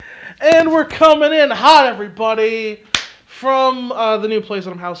And we're coming in hot, everybody, from the new place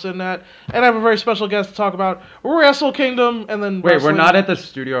that I'm house sitting at. And I have a very special guest to talk about Wrestle Kingdom and then Wait, we're wrestling. not at the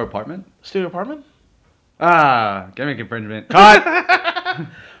studio apartment? Studio apartment? Gimmick infringement. Cut!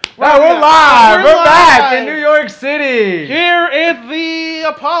 Well, we're live! We're back live! in New York City! Here at the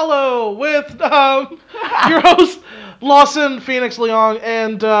Apollo with your host, Lawson Phoenix Leong,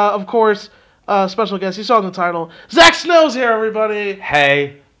 and of course, special guest, you saw in the title, Zach Snow's here, everybody.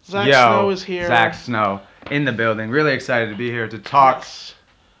 Hey. Zach Snow is here. Zach Snow in the building. Really excited to be here to talk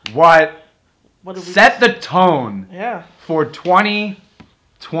what set the tone for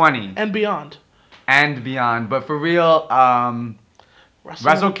 2020. And beyond. And beyond. But for real,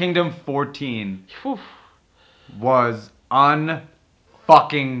 Wrestle Kingdom 14 was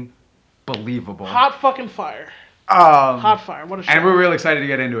unfucking believable. Hot fucking fire. Hot fire. What a show. And we're really excited to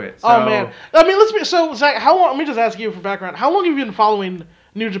get into it. So. Oh man. I mean, so Zach, how long? Let me just ask you for background. How long have you been following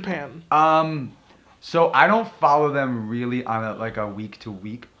New Japan? So I don't follow them really on a week to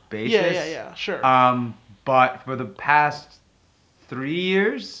week basis. Yeah, sure. But for the past 3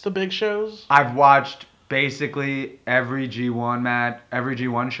 years, the big shows, I've watched basically every G1 match, every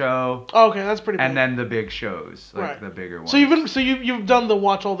G1 show. Oh, okay, that's pretty big. And then the big shows, the bigger ones. So you've done the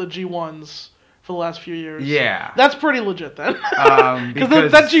watch all the G1s for the last few years. Yeah. That's pretty legit then.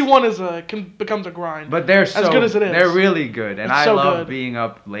 Because that G1 becomes a grind. But they're as good as it is. They're really good, and I love being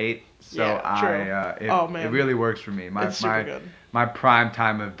up late. So it really works for me. It's super good. My prime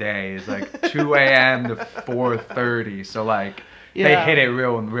time of day is like 2 a.m. to 4:30. So they hit it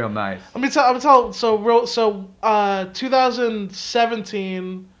real nice. Let me tell. So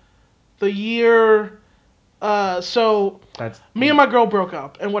 2017, the year. Me and my girl broke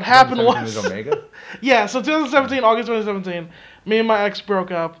up, and what happened was Omega? Yeah. So 2017, August 2017, me and my ex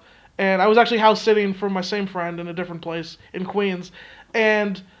broke up, and I was actually house sitting for my same friend in a different place in Queens,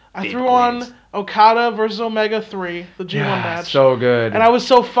 and I threw on Okada versus Omega 3, the G1 match. So good. And I was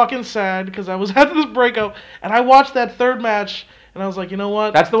so fucking sad because I was at this breakup, and I watched that third match, and I was like, you know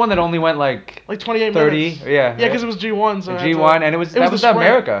what? That's the one that only went like 28 30, minutes. Yeah, because it was G1. So G1, and that was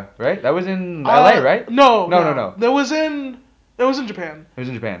America, right? That was in LA, right? No. That was in Japan. It was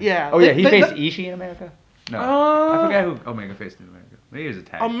in Japan. Yeah. Oh yeah, he faced Ishii in America? No. I forget who Omega faced in America. Maybe it was a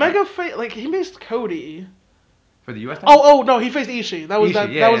tag. Omega he faced Cody. For the US title? Oh no, he faced Ishii. That was that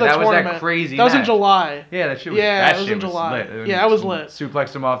tournament. That crazy That was match. in July. Yeah, that shit was it was in July. Lit. Yeah, it was lit.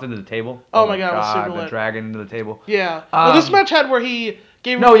 Suplexed him off into the table. Oh my god, it was super lit. The dragon into the table. Yeah. This match had where he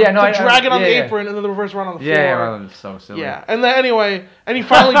gave him the dragon on the apron and then the reverse run on the floor. Yeah, it was so silly. Yeah, and then anyway, and he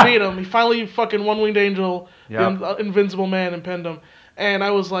finally beat him. He finally fucking one-winged angel, the Invincible Man, and pinned him. And I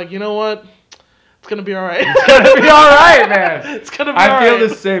was like, you know what? It's gonna be alright. It's gonna be alright, man. It's gonna be alright. I feel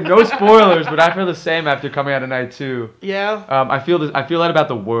the same. No spoilers, but I feel the same after coming out of night 2. Yeah. I feel that about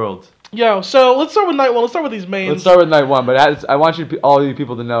the world. Yo, so let's start with night 1. Let's start with these mains. Let's start with night 1, but I want all you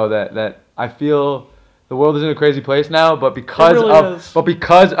people to know that I feel the world is in a crazy place now, but because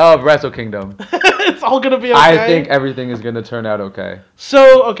of Wrestle Kingdom, it's all gonna be okay. I think everything is gonna turn out okay.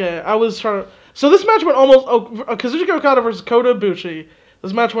 So I was trying to. So this match went almost Kazuchika Okada versus Kota Ibushi.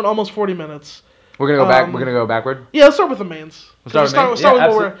 This match went almost 40 minutes. We're gonna go back. We're gonna go backward. Yeah, let's start with the mains. We'll start with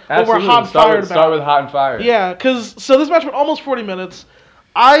what we're hot and fired about. Start with hot and fired. Yeah, because this match went almost 40 minutes.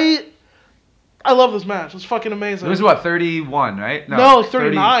 I love this match. It's fucking amazing. It was what, 31, right? No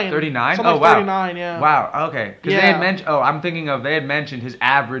 39. 39? Something wow. 39, yeah. Wow. Okay. Because they had mentioned. Oh, I'm thinking of. They had mentioned his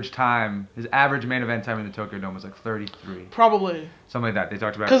average main event time in the Tokyo Dome was like 33. Probably. Something like that. They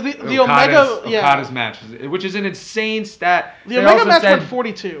talked about because the Okada's match, which is an insane stat. The Omega match went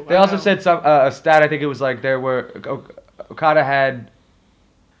 42. They also said a stat. I think it was like Okada had.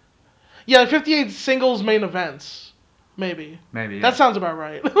 Yeah, 58 singles main events, maybe. Maybe. Yeah. That sounds about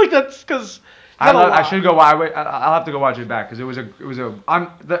right. That's because. I should go. I'll have to go watch it back because it was a. When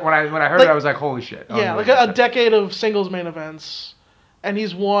I heard it, I was like, holy shit. Yeah, a decade of singles main events, and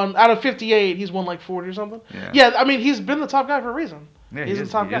he's won out of 58. He's won like 40 or something. Yeah. I mean, he's been the top guy for a reason. Yeah, he's the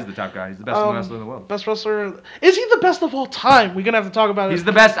top guy. He is the top guy. He's the best wrestler in the world. Best wrestler. Is he the best of all time? We're gonna have to talk about it. He's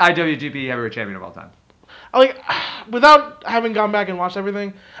the best IWGP heavyweight champion of all time. Without having gone back and watched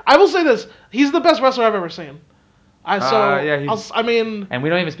everything, I will say this: he's the best wrestler I've ever seen. And we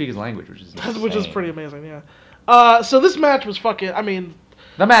don't even speak his language, which is pretty amazing. Yeah. So this match was fucking. I mean,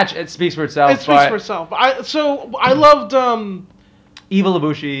 the match it speaks for itself. It speaks for itself. I loved Evil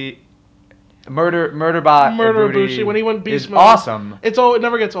Ibushi, Murderbot Ibushi when he went beast mode. Awesome. It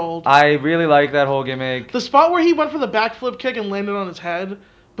never gets old. I really like that whole gimmick. The spot where he went for the backflip kick and landed on his head,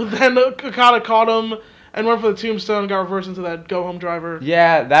 but then Okada caught him and went for the tombstone and got reversed into that go home driver.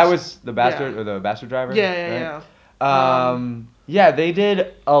 Yeah, that was the bastard or the bastard driver. Yeah. Yeah, they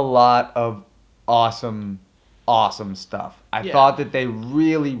did a lot of awesome stuff. I thought that they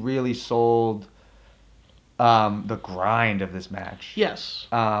really, really sold the grind of this match. Yes.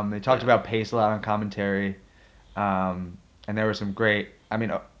 They talked about pace a lot on commentary, and there were some great. I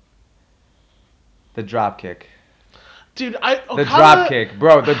mean, the drop kick. Dude, the drop kick,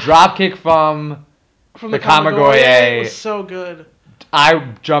 bro. The drop kick from the Kamigoye was so good.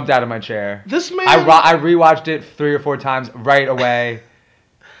 I jumped out of my chair. This man. I rewatched it 3 or 4 times right away.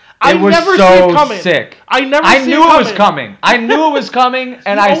 I never see it coming. Sick. I knew it was coming. I knew it was coming,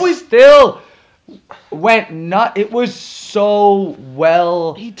 and I still went nuts. It was so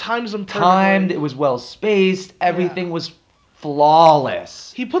well. He times them perfectly. It was well spaced. Everything was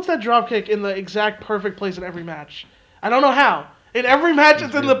flawless. He puts that drop kick in the exact perfect place in every match. I don't know how. In every match,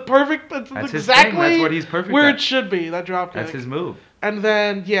 it's in the perfect. It's exactly That's what he's perfect where at. it should be. That drop kick. That's his move. And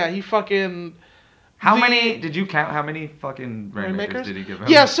then he fucking. How many did you count? How many fucking rainmakers did he give him?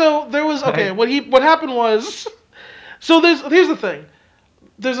 Yeah, so there was What happened was, so here's the thing.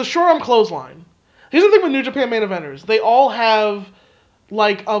 There's a short arm clothesline. Here's the thing with New Japan main eventers. They all have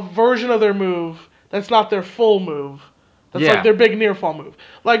like a version of their move that's not their full move. That's like their big near fall move.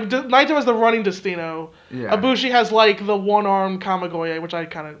 Like Naito has the running Destino. Yeah. Ibushi has like the one arm Kamigoye, which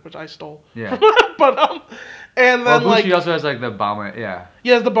I stole. Yeah. But and then Ibushi also has like the Bama. Yeah.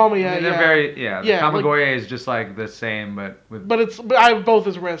 Yeah, it's the Bama. Yeah. I mean, they're very The Kamigoye is just like the same, but with. But I have both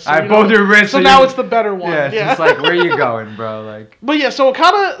his wrists. So I have both your wrists. So now it's the better one. Yeah. It's just like where you going, bro? Like. But yeah, so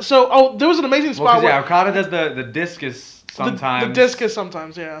Okada. So there was an amazing spot. Okada does the discus. Sometimes. The discus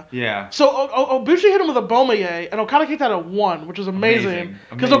sometimes, yeah. Yeah. So Ibushi hit him with a Bomaye, and Okada kicked out at 1, which was amazing.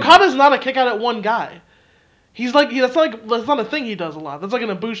 Because Okada's not a kick out at 1 guy. He's like that's not a thing he does a lot. That's like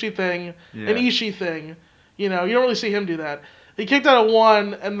an Ibushi thing, an Ishii thing. You don't really see him do that. He kicked out at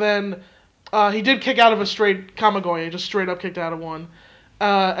 1, and then he did kick out of a straight Kamigoye, just straight up kicked out of 1.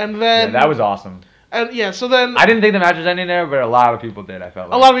 And then that was awesome. And so then I didn't think the match was ending there, but a lot of people did. I felt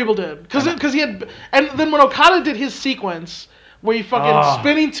like a lot of people did because he had. And then when Okada did his sequence where he fucking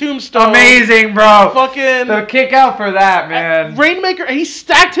spinning tombstone, amazing, bro. Fucking the kick out for that, man. Rainmaker, and he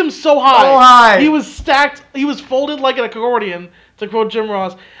stacked him so high. He was stacked. He was folded like an accordion, to quote Jim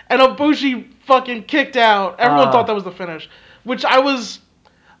Ross. And Ibushi fucking kicked out. Everyone thought that was the finish, which I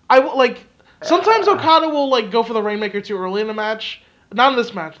like. Sometimes Okada will like go for the Rainmaker too early in the match. Not in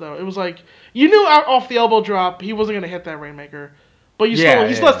this match though. It was like you knew off the elbow drop he wasn't gonna hit that Rainmaker, but he still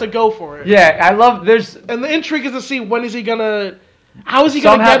has to go for it. Yeah, I love and the intrigue is to see how is he gonna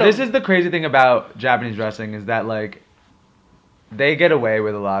get him. This is the crazy thing about Japanese wrestling is that like they get away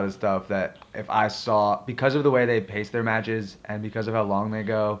with a lot of stuff that if I saw because of the way they pace their matches and because of how long they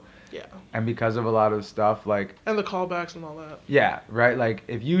go. Yeah. And because of a lot of stuff like and the callbacks and all that. Yeah, right. Like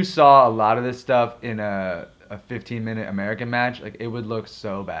if you saw a lot of this stuff in a 15-minute American match, like it would look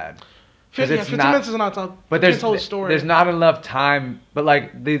so bad. 15 minutes is not tough. But there's not enough time. But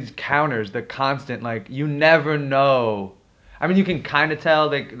like these counters, the constant, like you never know. I mean, you can kind of tell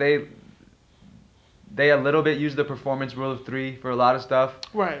they a little bit use the performance rule of 3 for a lot of stuff.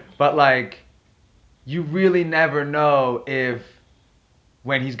 Right. But like, you really never know if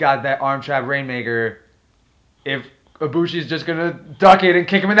when he's got that arm trap Rainmaker, if Ibushi's just gonna duck it and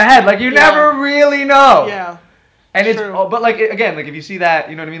kick him in the head. Like you never really know. Yeah. And it's but like again, like if you see that,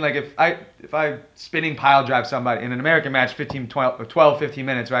 you know what I mean? Like if I spinning pile drive somebody in an American match 12, 15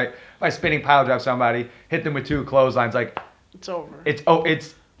 minutes, right? If I spinning pile drive somebody, hit them with 2 clotheslines, like it's over.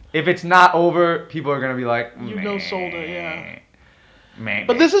 It's if it's not over, people are gonna be like, sold it, yeah. Man.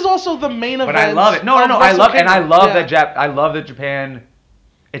 But this is also the main event. But I love it. No, I love that Japan.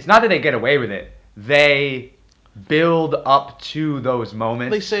 It's not that they get away with it. They build up to those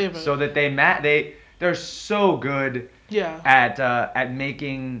moments. They save it so that they're so good. Yeah. At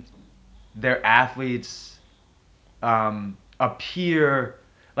making their athletes appear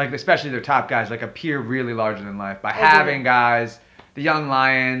like, especially their top guys, like appear really larger than life by having guys, the young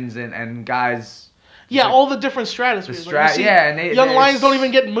lions and guys. Yeah, all the different stratospheres. And young lions don't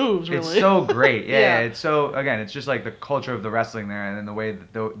even get moves, really. It's so great. Yeah, it's so, again, it's just like the culture of the wrestling there and then the way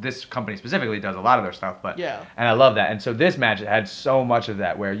that this company specifically does a lot of their stuff. But and I love that. And so this match had so much of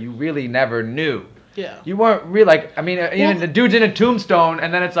that where you really never knew. Yeah. You weren't really like, I mean, even the dude's in a tombstone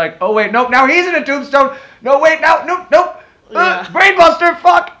and then it's like, oh, wait, nope, now he's in a tombstone. No, wait, no, nope. Brainbuster,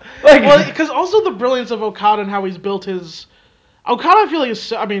 fuck. Like, well, because also the brilliance of Okada and how he's built his... Okada, I feel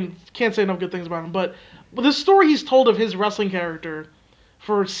like can't say enough good things about him, but the story he's told of his wrestling character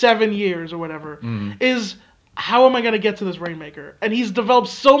for 7 years or whatever is, how am I going to get to this Rainmaker? And he's developed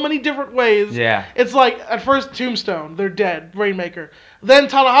so many different ways. Yeah. It's like, at first, Tombstone, they're dead, Rainmaker. Then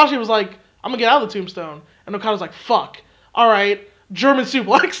Tanahashi was like, I'm going to get out of the Tombstone. And Okada's like, fuck. All right, German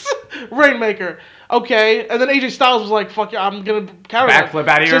suplex, Rainmaker. Okay, and then AJ Styles was like, "Fuck yeah, I'm gonna counter that." Backflip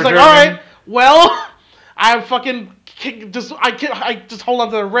out of So your it's like, German. "All right, well, I fucking I just hold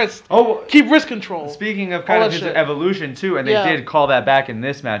onto the wrist. Oh, Keep wrist control." speaking of All kind of that his shit. evolution too, and they Yeah. did call that back in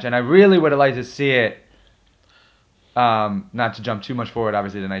this match, and I really would have liked to see it. Not to jump too much forward,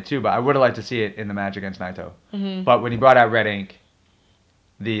 obviously tonight too, but I would have liked to see it in the match against Naito. Mhm. But when he brought out Red Ink,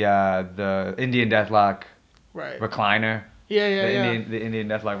 the Indian Deathlock Right. recliner, Yeah, yeah, yeah. the Indian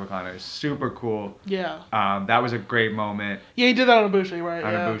Deathlock recliner is super cool. Yeah. That was a great moment. Yeah, he did that on Ibushi, right?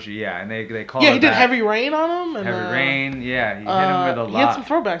 On Yeah. Ibushi, yeah, and they called Yeah, it he did back. Heavy Rain on him. And, Heavy Rain, yeah, he hit him with a He had lot. some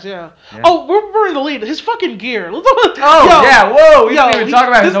throwbacks, yeah. Yeah. Oh, we're in the lead. His fucking gear. Oh, yeah, whoa, we didn't even talk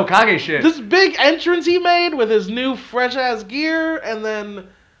about his this- Hokage shit. This big entrance he made with his new fresh ass gear, and then,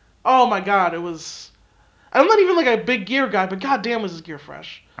 oh my god, it was. I'm not even like a big gear guy, but goddamn was his gear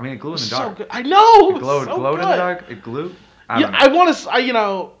fresh. I mean, it glowed in the So dark. good. I know. It glowed, so glowed good. in the dark. It glowed. I Yeah, don't know. I want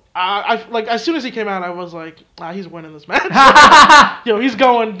to. I like as soon as he came out, I was like, he's winning this match. He's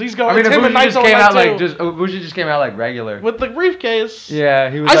going. I mean, It's him and Ibushi just Naito came night out like two. Ibushi just came out like regular. With the briefcase. Yeah,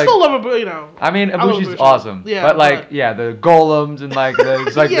 he was I like. still love Ibushi. I mean, I love Ibushi's Ibushi. awesome. Yeah, but like, yeah, the golems and like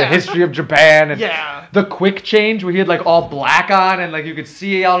it's like the Yeah. history of Japan and Yeah. the quick change where he had like all black on and like you could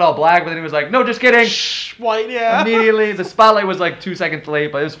see all black, but then he was like, no, just kidding. Shh, white, yeah. Immediately, the spotlight was like 2 seconds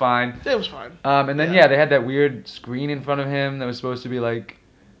late, but it was fine. It was fine. And then Yeah. they had that weird screen in front of him that was supposed to be like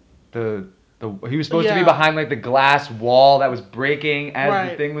he was supposed to be Yeah. behind like the glass wall that was breaking as the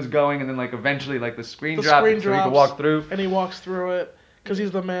Right. thing was going, and then like eventually like the screen The dropped screen so he drops, could walk through and he walks through it because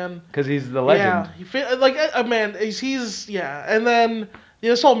he's the man. because he's the legend. Yeah, he like a man. He's yeah, and then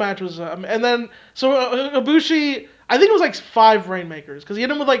this whole match was and then so Ibushi, I think it was like 5 Rainmakers because he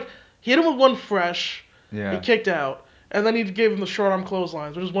hit him with one fresh. Yeah. He kicked out, and then he gave him the short arm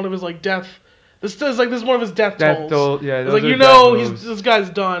clotheslines, which is one of his like death. This is one of his death tolls. Yeah, It's those like are this guy's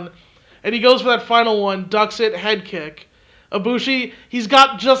done, and he goes for that final one, ducks it, head kick. Ibushi, he's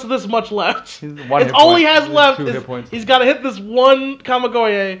got just this much left. It's all he has left. 2 hit points. He's got to hit this one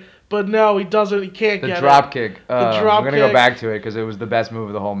Kamigoye, but no, he doesn't. He can't The get drop it. kick. The drop I'm gonna kick. go back to it because it was the best move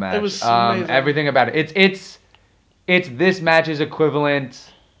of the whole match. It was amazing. Everything about it. It's this match's equivalent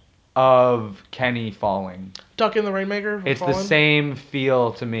of Kenny falling. Ducking the Rainmaker. From It's falling. the same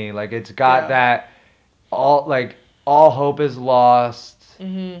feel to me. Like it's got that all hope is lost.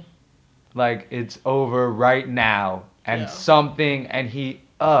 Mhm. Like it's over right now, and Yeah. something, and he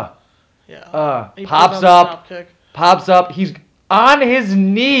Yeah. He pops pulls out the up. drop kick. Pops up. He's on his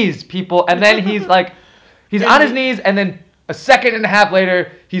knees, people, and then he's like, he's on his knees, and then a second and a half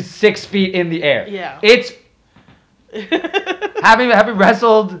later, he's 6 feet in the air. Yeah. It's having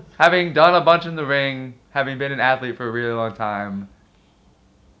wrestled, having done a bunch in the ring, having been an athlete for a really long time.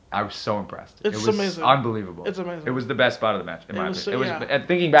 I was so impressed. It's it was amazing. Unbelievable. It's amazing. It was the best spot of the match, in my opinion. so- It was, yeah. and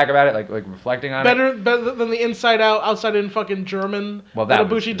thinking back about it, like reflecting on it. better than the inside out, outside in fucking German Well, that that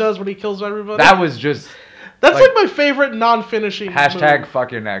was Ibushi just- does when he kills everybody. That was just That's like- like my favorite non-finishing hashtag move.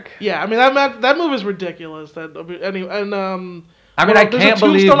 fuck your neck. Yeah, I mean that move is ridiculous. That anyway, and I mean, well, I there's a can't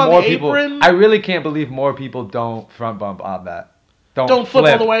believe tombstone on more the people. apron. I really can't believe more people don't front bump on that. Don't flip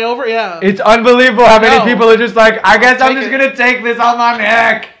all the way over. Yeah, It's unbelievable how many No. people are just like, I guess I'm Take just it. gonna take this on my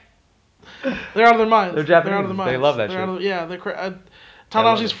neck. they're out of their minds. They're Japanese. They're out of their minds. They love that They're shit. out of- yeah, they're love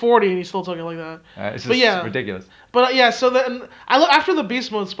Tanahashi's it. 40 and he still took it like that. It's But just yeah. ridiculous. But yeah, so then after the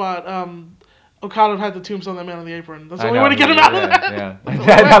beast mode spot, Okada had the tombstone that man on the apron. That's the only way to get him out of that. Yeah, That's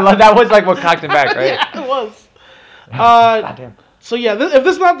the only way. that was like what cocked him back, right? Yeah, it was. Goddamn. So yeah, if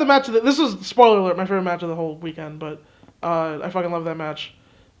this is not the match of this was spoiler alert, my favorite match of the whole weekend, but I fucking love that match.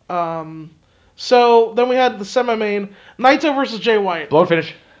 So then we had the semi-main Naito versus Jay White. Blow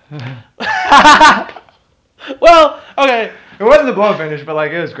finish. Well, okay, It wasn't a blow finish, but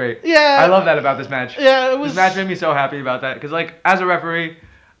like it was great. yeah, I love that about this match. Yeah, it was. This match made me so happy about that because like as a referee,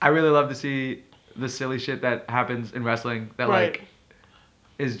 I really love to see the silly shit that happens in wrestling that Right. like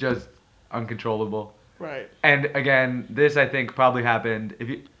is just uncontrollable. Right. And again, this I think probably happened.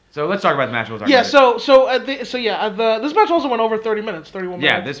 So let's talk about the match. We'll talk Yeah. about it. This match also went over 30 minutes, 31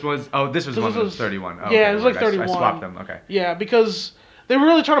 minutes. Yeah, this was the one This that was was- 31. Oh, yeah, okay, it was like word. I 31. swapped them. Okay. Yeah, because they were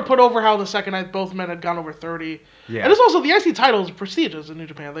really trying to put over how the second night both men had gone over 30. Yeah. And it's also the IC title is prestigious in New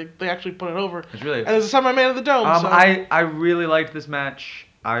Japan. They actually put it over. It's really. And there's a semi-man of the dome. So. I really liked this match.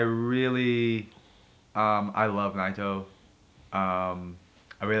 I really, I love Naito. I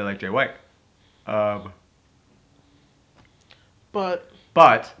really like Jay White. But.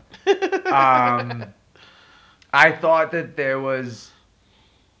 I thought that there was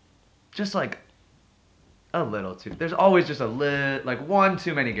just like a little too. There's always just a like one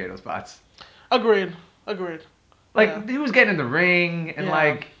too many Gato spots. Agreed. Like Yeah. he was getting in the ring and Yeah.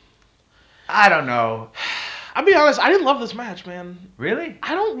 like I don't know. I'll be honest, I didn't love this match, man. Really?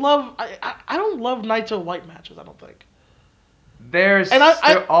 I don't love Naito White matches, I don't think. There's And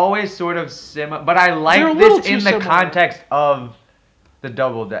they're always sort of similar, but I They're a like little this too in the similar. context of the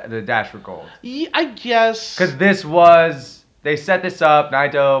the dash for gold. I guess. Because this was they set this up,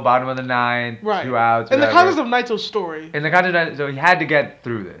 Naito bottom of the ninth, Right. 2 outs. In the whatever. context of Naito's story. In the context, so he had to get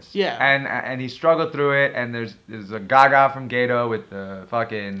through this. Yeah. And he struggled through it. And there's a Gaga from Gato with the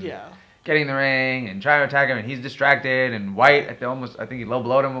fucking Yeah. getting in the ring and trying to attack him, and he's distracted. And White at the almost, I think he low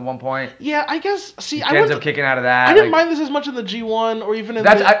blowed him at one point. Yeah, I guess. See, He I ends went. up kicking out of that. I didn't like, mind this as much in the G1 or even in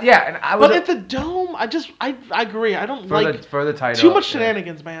That's the. yeah, and I was. But at the Dome, I agree. I don't like for the title. too much yeah.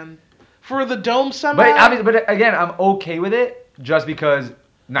 shenanigans, man. For the Dome semi. But again, I'm okay with it just because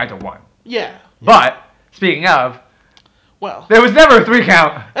Naito won. Yeah. But speaking of, Well. there was never a 3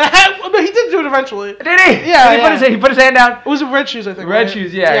 count. But he did do it eventually. Did he? Yeah, He put his hand down. It was Red Shoes, I think. Red right?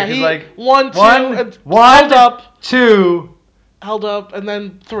 Shoes, yeah. Yeah, 'cause he like 1, 2, and one, held up, 2. held up, and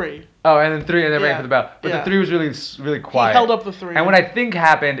then 3. Oh, and then 3, and then Yeah. ran for the bell. But Yeah. the 3 was really quiet. He held up the 3. And what I think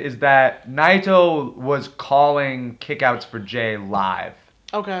happened is that Naito was calling kickouts for Jay live.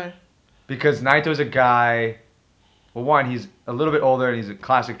 Okay. Because Naito's a guy. Well, one, he's a little bit older and he's a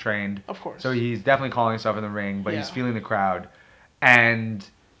classic trained. Of course. So he's definitely calling himself in the ring, but he's Yeah. feeling the crowd. And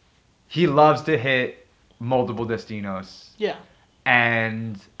he loves to hit multiple Destinos. Yeah.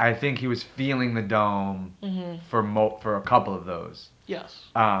 And I think he was feeling the Dome for a couple of those. Yes.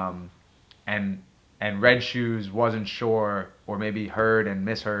 And Red Shoes wasn't sure, or maybe heard and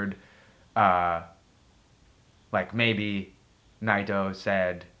misheard, like maybe Naito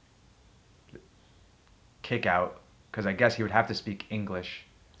said kick out, because I guess he would have to speak English,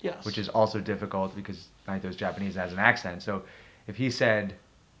 Yes. which is also difficult because Naito's Japanese and has an accent. So if he said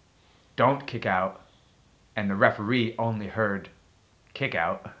don't kick out, and the referee only heard kick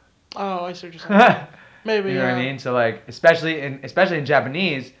out. Oh, I see what you're saying. Maybe. You know what I mean? So like, especially in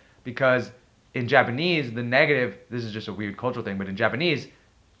Japanese, because in Japanese the negative. This is just a weird cultural thing, but in Japanese,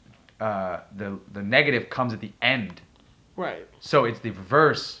 the negative comes at the end. Right. So it's the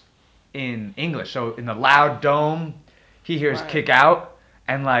reverse in English. So in the loud Dome, he hears Right. kick out,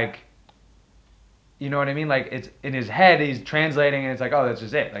 and like, you know what I mean? Like it's in his head, he's translating, and it's like, oh, that's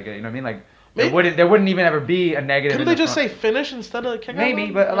just it. Like, you know what I mean? Like there wouldn't even ever be a negative. Couldn't they just say finish instead of kick out?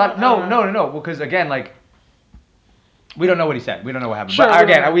 Maybe, but a lot. No. Because again, like, we don't know what he said. We don't know what happened. Sure, but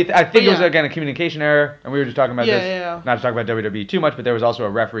again, right. I think it was yeah. again a communication error, and we were just talking about this. Yeah. Not to talk about WWE too much, but there was also a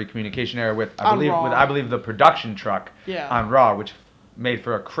referee communication error with On Raw. I believe the production truck Yeah. on Raw, which made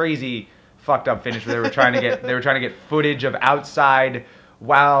for a crazy fucked up finish where they were trying to get footage of outside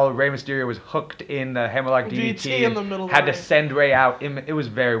while Rey Mysterio was hooked in the hammerlock DDT in the middle of had the to ring. send Rey out. It was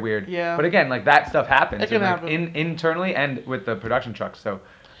very weird. Yeah. But again, like that stuff happens. It can and, like, happen. Internally and with the production truck. So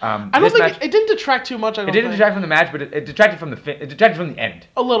I don't this think match, it didn't detract too much. I don't it didn't think. detract from the match, but it detracted from it detracted from the end.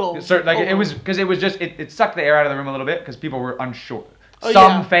 A little. So, like A it was little. because it was just it sucked the air out of the room a little bit because people were unsure. Oh,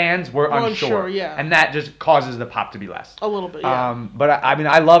 Some yeah. fans were unsure, yeah. and that just causes the pop to be less. A little bit, yeah. But I mean,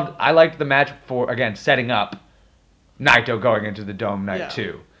 I liked the match for again setting up Naito going into the Dome night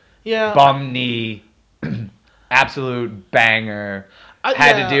 2. Yeah. Bum knee, absolute banger.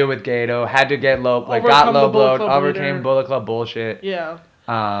 Had to deal with Gato. Had to get got Overcome low the Bullet blowed. Club Overcame leader. Bullet Club bullshit. Yeah.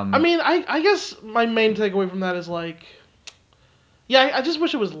 I I mean, I guess my main takeaway from that is like, yeah, I just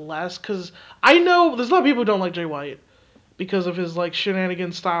wish it was less because I know there's a lot of people who don't like Jay White because of his like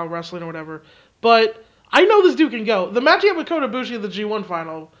shenanigan style wrestling or whatever, but I know this dude can go. The match he had with Kota Ibushi at the G1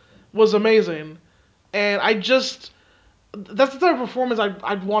 final was amazing, and that's the type of performance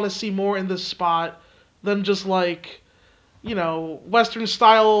I'd want to see more in this spot than just like, you know, Western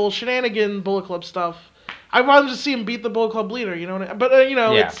style shenanigan Bullet Club stuff. I'd rather just see him beat the Bullet Club leader, you know what I mean? But, you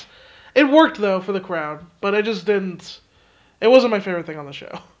know, Yeah. it worked, though, for the crowd. But I just didn't... It wasn't my favorite thing on the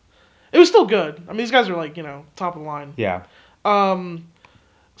show. It was still good. I mean, these guys are, like, you know, top of the line. yeah.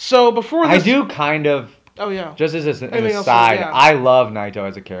 So, before this... I do kind of. Oh, yeah. Just as an Anything else? aside, Yeah. I love Naito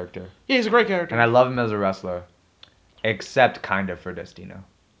as a character, Yeah, he's a great character. and I love him as a wrestler, except kind of for Destino.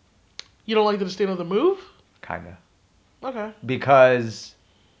 You don't like the Destino the move? Kind of. Okay. Because...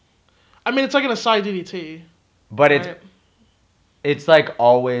 I mean, it's like an aside DDT. But right? it's like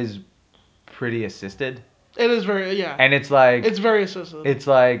always pretty assisted. It is very... Yeah. And it's like... It's very assisted. It's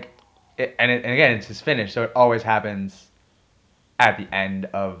like... And again, it's his finish, so it always happens at the end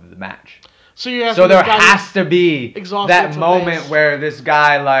of the match. So you have So there has to be exhausted that to moment base. where this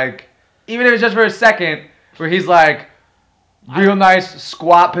guy, like, even if it's just for a second, where he's like, real nice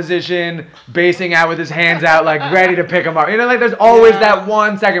squat position, basing out with his hands out, like ready to pick him up. You know, like there's always Yeah. that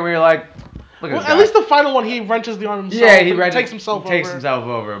 1 second where you're like, Look at Well, this at guy. least the final one, he wrenches the arm himself. Yeah, he and takes himself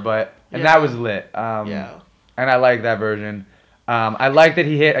over, but and Yeah. that was lit. Yeah. And I like that version. I like that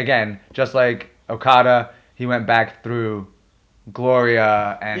he hit again, just like Okada. He went back through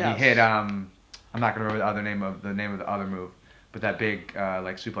Gloria, and Yes. he hit. I'm not gonna remember the name of the other move, but that big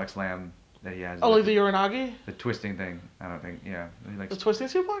like suplex slam that he has. Oh, like the Uranagi? the twisting thing. I don't think. Yeah, he The twisting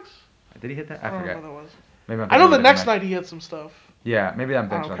suplex? Did he hit that? I I don't forget. know what that was. Maybe I'm I know thinking the of a next different night he had some stuff. Yeah, maybe I'm on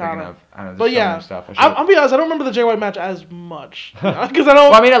thinking Okada. of. I don't know. There's But so yeah, many stuff. I'll be honest. I don't remember the Jay White match as much because I don't.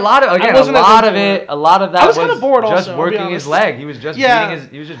 Well, I mean, a lot of it. a lot of that I was kind of bored. just Also, working his leg. He was just beating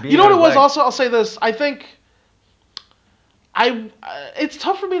his. You know what it was? Leg. Also, I'll say this. I think it's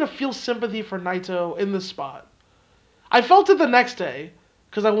tough for me to feel sympathy for Naito in this spot. I felt it the next day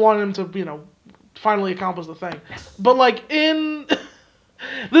because I wanted him to, finally accomplish the thing. But like in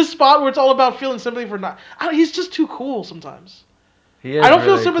this spot where it's all about feeling sympathy for Naito, he's just too cool sometimes. He is I don't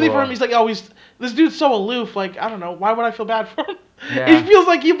really feel sympathy cool. for him. He's like, this dude's so aloof. Like, I don't know. Why would I feel bad for him? Yeah. He feels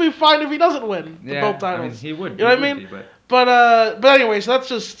like he'd be fine if he doesn't win both titles. I mean, he would. You know what I mean? But anyway, so that's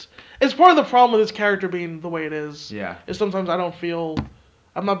just. It's part of the problem with his character being the way it is. Yeah. Is sometimes I don't feel.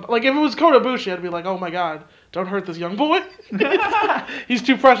 I'm not like if it was Kota Ibushi, I'd be like, oh my god, don't hurt this young boy. He's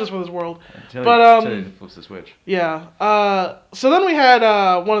too precious for this world. Until he flips the switch. Yeah. So then we had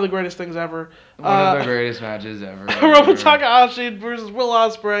one of the greatest things ever. One of the greatest matches ever. Hiromu Takahashi versus Will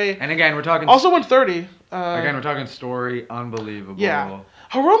Ospreay. And again, we're talking. Also went 30. Again, we're talking story, unbelievable. Yeah.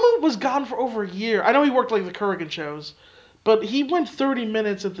 Hiromu was gone for over a year. I know he worked like the Kurikan shows, but he went 30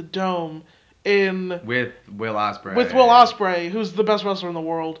 minutes at the Dome with Will Ospreay. With Will Ospreay, who's the best wrestler in the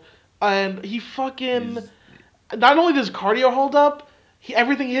world, and he fucking not only does cardio hold up,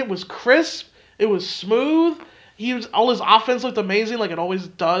 everything he hit was crisp. It was smooth. All his offense looked amazing, like it always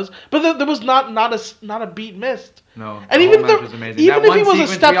does. But there was not a beat missed. No, and even match was amazing. Even if he was a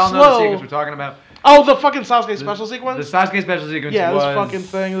step we all slow, know the sequence we're talking about. Oh, the fucking Sasuke special sequence. The Sasuke special sequence. Yeah, this fucking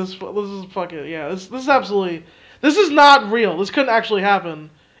thing. This is fucking This is absolutely. This is not real. This couldn't actually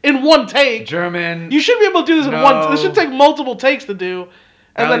happen in one take. German. You should be able to do this in one. This should take multiple takes to do.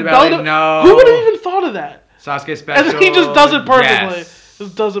 And then no. Who would have even thought of that? Sasuke special. And then he just does it perfectly. Yes.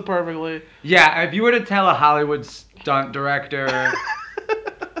 Just does it perfectly. Yeah, if you were to tell a Hollywood stunt director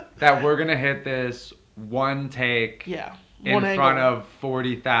that we're gonna hit this one take. Yeah. In front of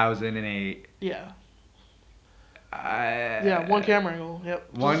 40,008. Yeah. One camera angle.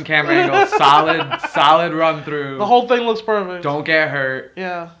 Yep. One camera angle, solid run through. The whole thing looks perfect. Don't get hurt.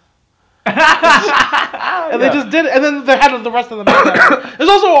 Yeah. And they just did it, and then they had the rest of the match. There's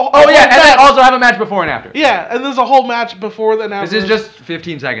also and they also have a match before and after. Yeah, and there's a whole match before and after. This is just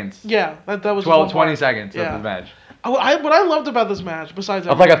 15 seconds. Yeah, that was 20 seconds of the match. What I loved about this match, besides a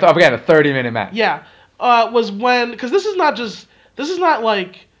 30-minute match. Yeah, was because this is not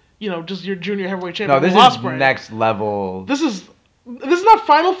like just your junior heavyweight champion. No, this is next level. This is not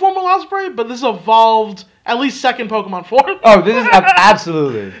final form of Ospreay, but this is evolved at least second Pokemon form. Oh, this is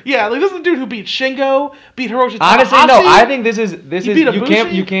absolutely. Yeah, like this is the dude who beat Shingo, beat Hiroshi Tanahashi. Honestly, no, I think this is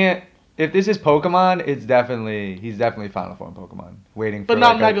you can't. If this is Pokemon, he's definitely final form Pokemon, waiting for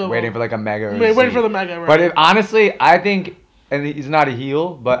like a mega. Waiting for the mega. Right. But honestly, I think, and he's not a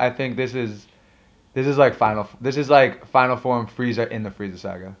heel, but I think this is like final form Frieza in the Frieza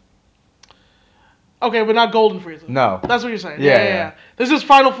saga. Okay, but not Golden Frieza. No. That's what you're saying. Yeah. This is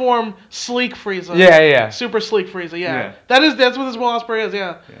final form sleek Frieza. Yeah. Super sleek Frieza. Yeah. That's what this Will Ospreay is.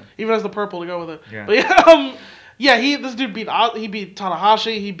 Yeah. Even has the purple to go with it. Yeah. But this dude beat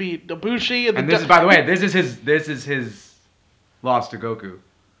Tanahashi. He beat Ibushi. And this is, by the way, this is his loss to Goku.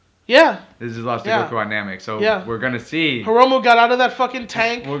 Yeah. This is his loss to Goku on Namek. So we're gonna see. Hiromu got out of that fucking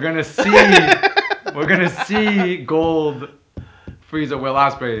tank. We're gonna see Gold Frieza Will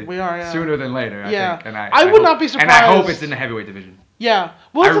Ospreay sooner than later. I think. And I would not be surprised. And I hope it's in the heavyweight division. Yeah.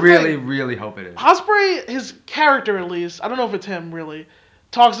 Well, I really hope it is. Ospreay, his character at least, I don't know if it's him really,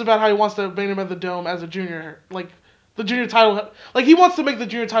 talks about how he wants to main event the Dome as a junior, like the junior title. Like he wants to make the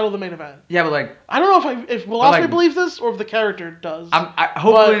junior title the main event. Yeah, but like I don't know if Will Ospreay believes this or if the character does.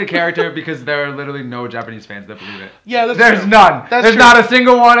 Hopefully the character, because there are literally no Japanese fans that believe it. Yeah, there's true. None. That's there's true. Not a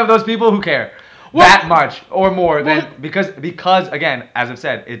single one of those people who care. That much or more than because again, as I've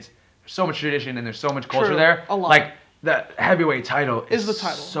said, it's so much tradition and there's so much culture there. A lot. Like the heavyweight title is the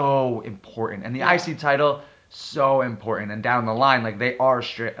title so important, and the IC title so important, and down the line, like they are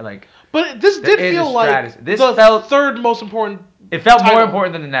straight. Like, but this did feel like the third most important. It felt more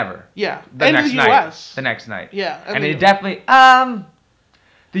important than ever. Yeah, the next night. Yeah, and it definitely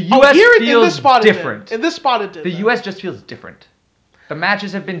the US feels different. In this spot, it did. The US just feels different. The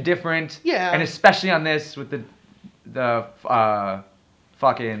matches have been different. Yeah. And especially on this with the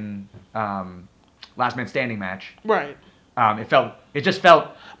fucking last man standing match. Right. It just felt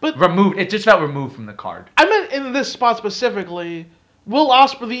But- removed. It just felt removed from the card. I meant in this spot specifically, Will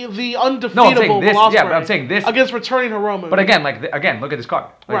Ospreay, the undefeatable No, I'm saying this. Will Ospreay, Yeah, but I'm saying this against returning Hiromu. But again, look at this card.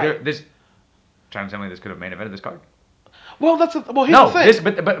 Like Right. this. Trying to tell me this could have main evented this card. Well, here's No, the thing. this,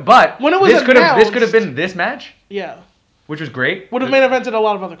 but When it was this could announced- have been this match, Yeah. which was great. Would have main evented a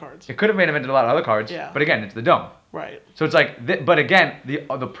lot of other cards. It could have main evented a lot of other cards. Yeah. But again, it's the dome. Right. So it's like, but again,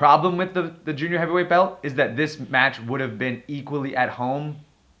 the problem with the junior heavyweight belt is that this match would have been equally at home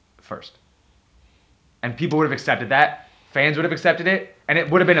first, and people would have accepted that. Fans would have accepted it, and it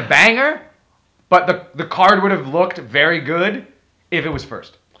would have been a banger. But the card would have looked very good if it was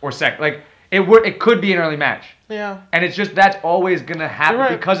first or second. Like it could be an early match. Yeah. And it's just that's always gonna happen You're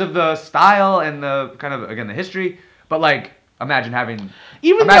right. because of the style and the kind of again the history. But like imagine having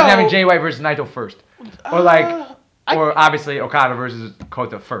though- having Jay White versus Naito first, or or obviously Okada versus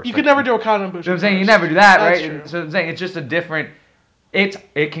Kota first. You Like, could never do Okada and Bushi. So I'm saying you first. never do that, That's right? true. And so I'm saying it's just a different.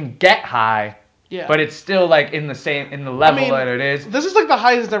 It can get high, Yeah. but it's still like in the level that it is. This is like the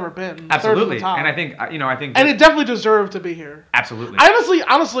highest it's ever been. Third from Absolutely, the top. and I think And it definitely deserved to be here. absolutely.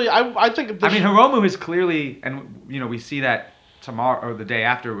 Honestly, I think. I mean, Hiromu is clearly, and we see that tomorrow or the day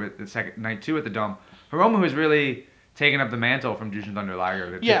after with the second night 2 at the Dome. Hiromu has really taken up the mantle from Jushin Thunder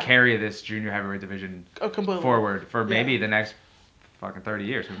Liger to carry this junior heavyweight division Completely. forward for maybe the next fucking 30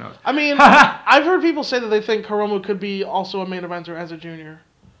 years. Who knows? I mean, I've heard people say that they think Hiromu could be also a main eventer as a junior.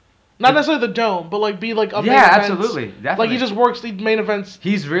 Not necessarily the Dome, but like be like a main event. Absolutely, definitely. Like he just works the main events.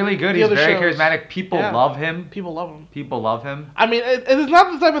 He's really good. The He's other very shows. charismatic. People Yeah. love him. People love him. People love him. I mean, it's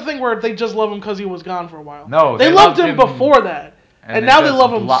not the type of thing where they just love him because he was gone for a while. No, they loved him before that, and now they just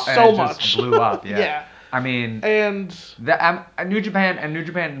love him so and it much. just blew up. Yeah. Yeah. I mean, And New Japan,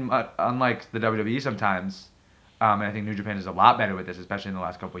 unlike the WWE sometimes, and I think New Japan is a lot better with this, especially in the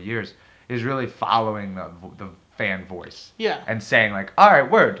last couple of years, is really following the fan voice. Yeah. And saying like, all right,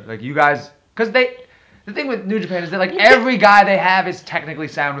 word, like you guys, because the thing with New Japan is that like every guy they have is technically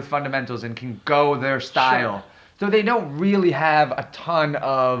sound with fundamentals and can go their style. Sure. So they don't really have a ton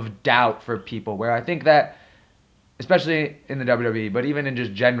of doubt for people. Where I think that, especially in the WWE, but even in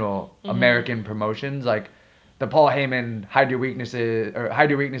just general American promotions, like the Paul Heyman hide your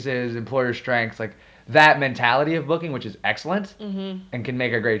weaknesses, employ your strengths, like that mentality of booking, which is excellent and can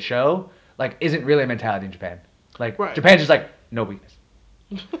make a great show, like isn't really a mentality in Japan. Like Japan's just like no weakness.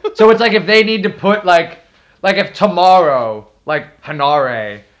 So it's like if they need to put like if tomorrow like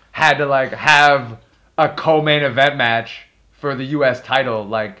Hanare had to like have a co-main event match for the U.S. title,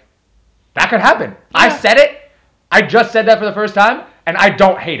 like that could happen. I said it. I just said that for the first time, and I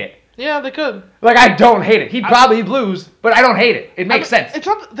don't hate it. yeah, they could. Like I don't hate it. He'd probably lose, but I don't hate it. It makes sense. It's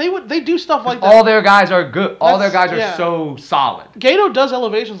not. They do stuff like that. All their guys are good. All their guys are yeah. so solid. Gato does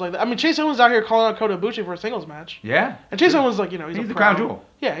elevations like that. I mean, Chase Owens out here calling out Kota Ibushi for a singles match. Yeah. And Chase Owens like he's the a crown pro. jewel.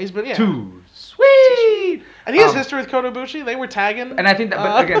 Yeah, he's been Too sweet. And he has history with Kota Ibushi. They were tagging. And I think that,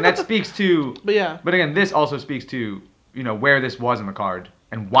 but again, that speaks to. But yeah. But again, this also speaks to where this was in the card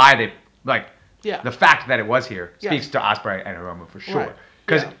and why they like. Yeah. The fact that it was here Yes. speaks to Ospreay and Hiromu for sure. Right.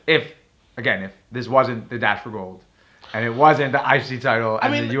 Because Yeah. if this wasn't the Dash for Gold, and it wasn't the IC title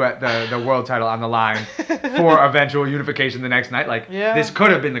and the world title on the line for eventual unification the next night, this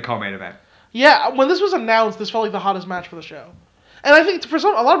could have been the co-main event. Yeah, when this was announced, this felt like the hottest match for the show. And I think for a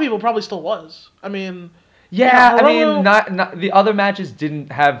lot of people probably still was. I mean, Yeah, I Hiromu- mean, not the other matches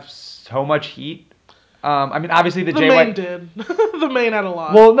didn't have so much heat. I mean, obviously the the Jay main White. did. The main had a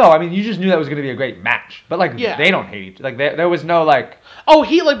lot. Well, no, I mean, you just knew that was going to be a great match, but they don't hate. Like there was no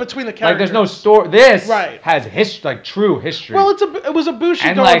heat like between the characters. like there's no story. This Right. has true history. Well, it was Ibushi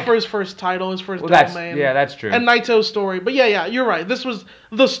And, going for his first title, his first domain. that's true. And Naito's story. But yeah, you're right. This was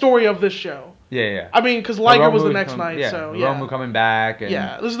the story of this show. Yeah. I mean, because Liger was the Hiromu next night, so yeah. Hiromu coming back. And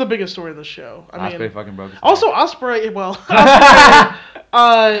Yeah, this is the biggest story of the show. I mean, Ospreay fucking broke his also Ospreay. Well,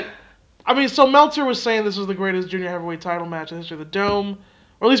 Ospreay, I mean, so Meltzer was saying this was the greatest junior heavyweight title match in the history of the Dome,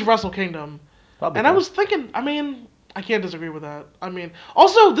 or at least Wrestle Kingdom. Probably And I was thinking, I mean, I can't disagree with that. I mean,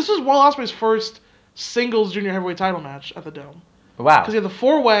 also this is Will Ospreay's first singles junior heavyweight title match at the Dome. Wow. Because he had the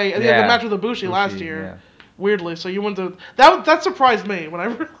 4-way and he had the match with Ibushi last year. Yeah. Weirdly, so you went to that surprised me when I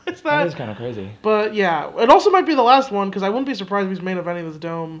realized that. That is kind of crazy. But yeah, it also might be the last one because I wouldn't be surprised if he's main eventing this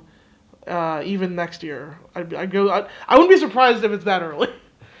Dome even next year. I wouldn't be surprised if it's that early.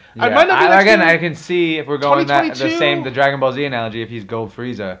 Yeah. I might not be next year. I can see if we're going the 2022. same the Dragon Ball Z analogy. If he's Gold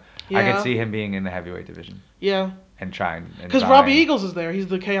Frieza, I Yeah. could see him being in the heavyweight division. Yeah. and try and Because try Robbie and- Eagles is there. He's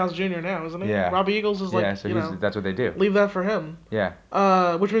the Chaos Junior now, isn't he? Yeah. Robbie Eagles is like, yeah, so that's what they do. leave that for him. Yeah.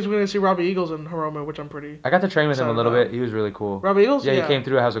 Which means we're going to see Robbie Eagles in Hiromu, which I'm pretty... I got to train with him a excited little about. bit. He was really cool. Robbie Eagles? Yeah, he came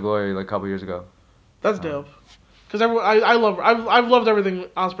through House of Glory like a couple years ago. That's dope. Because I've loved everything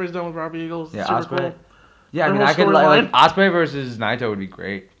Ospreay's done with Robbie Eagles. Yeah, Super Ospreay. cool. Yeah, I Their mean, whole I could storyline. like Ospreay versus Naito would be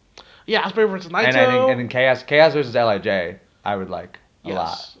great. Yeah, Ospreay versus Naito. And I think then Chaos versus Lij, I would like a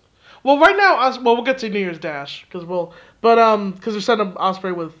lot. Well, right now, we'll get to New Year's Dash because they're setting up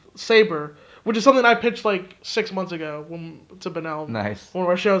Ospreay with Saber, which is something I pitched like 6 months ago to Benel. Nice. One of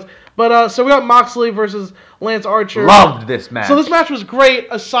our shows. But so we got Moxley versus Lance Archer. Loved this match. So this match was great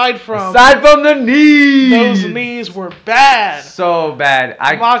aside from the knees. those knees were bad. So bad.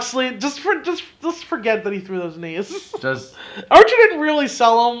 Moxley just forget that he threw those knees. Just Archer didn't really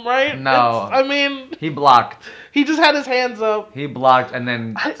sell them, right? No. I mean, he blocked. he just had his hands up. He blocked and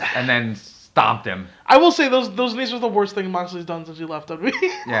then stomped him. I will say those knees were the worst thing Moxley's done since he left WWE.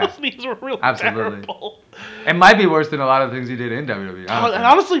 Yeah. Those knees were really Absolutely. terrible. It might be worse than a lot of things he did in WWE. Honestly. And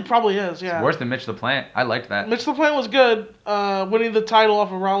honestly, probably is. Yeah. It's worse than Mitch the Plant. I liked that. Mitch the Plant was good. Winning the title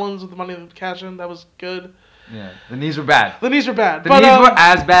off of Rollins with the money cash in, that was good. Yeah. The knees were bad. The knees are bad. The but, knees were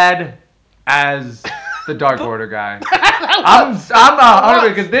as bad as the Dark Order guy. I'm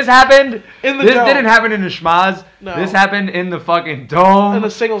because this happened. In the this dome. didn't happen in the schmaz. No. This happened in the fucking dome. In a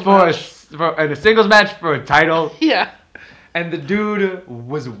singles for match. in a singles match for a title. Yeah. And the dude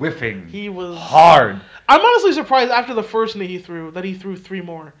was whiffing. He was hard. I'm honestly surprised after the first knee he threw that he threw 3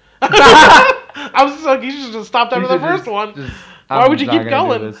 more. I was just like, you should just stopped after the first one. Why would you keep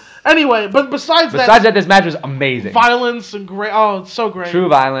going? Anyway, but besides that, this match was amazing. Violence and great. Oh, it's so great. True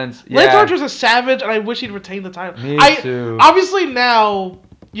violence. Yeah. Lance Archer's a savage, and I wish he'd retained the title. Me too. Obviously now,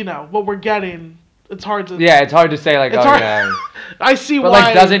 what we're getting, it's hard to. Yeah, it's hard to say like. It's oh hard. yeah. I see but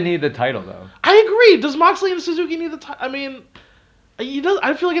why. But doesn't need the title though. I agree. Does Moxley and Suzuki need the title? I mean, he does.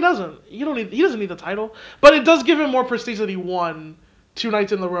 I feel like it doesn't. He doesn't need the title, but it does give him more prestige that he won 2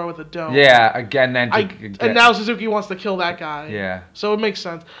 nights in a row at the Dome. Yeah, again then. And now Suzuki wants to kill that guy. Yeah. So it makes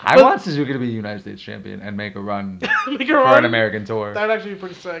sense. I want Suzuki to be United States champion and make a run for an American tour. That'd actually be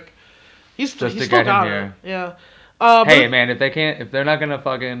pretty sick. He's still get him got here. it. Yeah. Hey man, if they're not gonna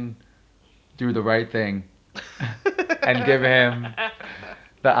fucking do the right thing and give him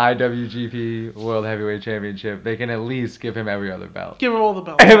the IWGP World Heavyweight Championship, they can at least give him every other belt. Give him all the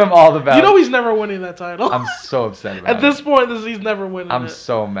belts. Give him all the belts. He's never winning that title. I'm so upset about it. At this point, he's never winning I'm it.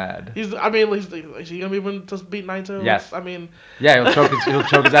 so mad. Is he gonna be able to beat Naito? Yes. I mean. Yeah, he'll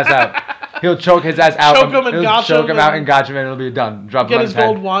choke his ass out. He'll choke his ass out. Choke him and gotcha choke him him out and gotcha him and it'll be done. Drop get him on his head.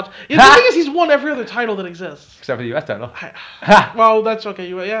 gold watch. Yeah, the thing is, he's won every other title that exists. Except for the US title. Well, that's okay.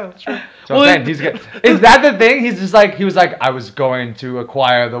 Yeah, that's true. So I'm saying, is that the thing? He was like, I was going to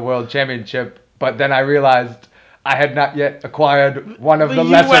acquire the world championship, but then I realized I had not yet acquired one of the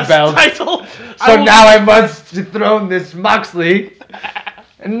lesser US belts. title. So now I must dethrone this Moxley,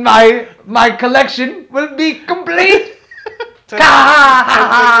 and my collection will be complete.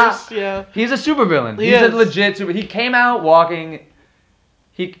 Yeah. He's a supervillain. He He's is. a legit super. He came out walking.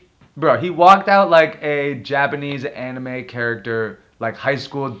 He walked out like a Japanese anime character, like high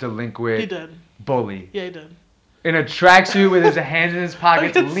school delinquent. He did. Bully. Yeah, he did. In a tracksuit with his hands in his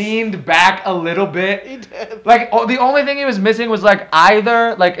pockets, leaned back a little bit. He did. Like the only thing he was missing was like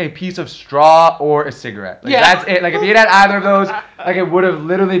either like a piece of straw or a cigarette. Like that's it. Like if he had either of those, like it would have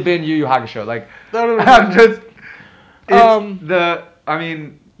literally been Yu Yu Hakusho. Like I'm just. I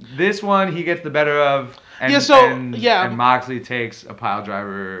mean, this one he gets the better of, and, and Moxley takes a pile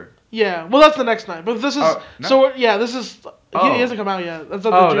driver. Yeah, well, that's the next night. But this is this is he hasn't come out yet. That's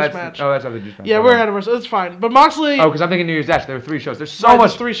not the juice match. That's not the juice match. Yeah, we're ahead of ourselves. It's fine. But Moxley. Oh, because I'm thinking New Year's Dash. There were 3 shows. There's so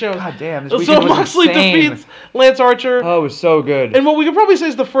much. 3 shows. God damn, this So weekend was Moxley insane. defeats Lance Archer. Oh, it was so good. And what we could probably say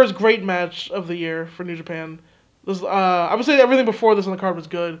is the first great match of the year for New Japan. This, I would say everything before this on the card was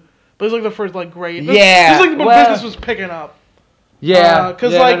good, but it's like the first like great. This is like when business was picking up. Yeah,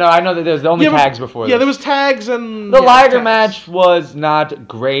 I know that there's only tags before. Yeah, there was tags and the Liger match was not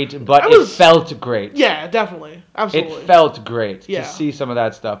great, but it felt great. Yeah, definitely, absolutely. It felt great to see some of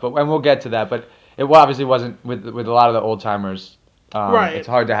that stuff, and we'll get to that. But it obviously wasn't with a lot of the old timers. Right, it's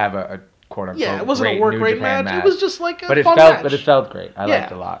hard to have a quote unquote it wasn't great a work New rate Japan match. It was just like a but fun match. But it felt great. I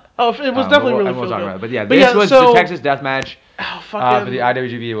liked it a lot. Oh, it was definitely really we'll feel talk good. about it. But yeah, this was the Texas Death Match for the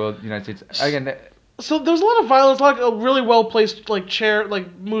IWGP World United States. Again. So there was a lot of violence, a lot of really well placed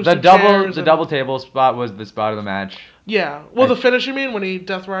moves. The double table spot was the spot of the match. Yeah. Well, the finish you mean when he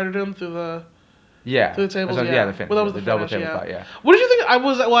death rided him through the. Yeah. To the tables, So, yeah. the finish. Well, that was the the double finish, tabletop, yeah. yeah. What did you think?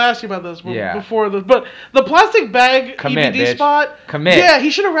 I asked you about this Yeah. before this, but the plastic bag Commit, EBD bitch. spot. Commit. Yeah, he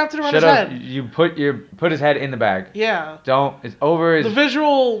should have wrapped it around his head. You put his head in the bag. Yeah. It's over. The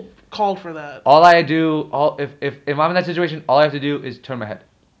visual called for that. All I do, if I'm in that situation, all I have to do is turn my head.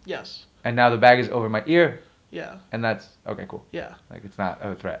 Yes. And now the bag is over my ear. Yeah. And that's okay, cool. Yeah. Like it's not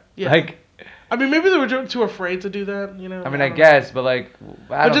a threat. Yeah. Like, I mean, maybe they were too afraid to do that. You know. I mean, I guess, but like,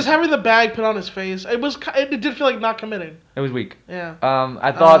 but just having the bag put on his face, it did feel like not committing. It was weak. Yeah.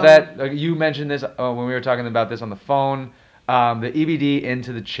 I thought that you mentioned this when we were talking about this on the phone. The EBD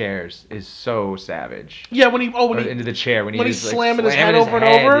into the chairs is so savage. Yeah, when he into the chair when he's like, slamming his head over and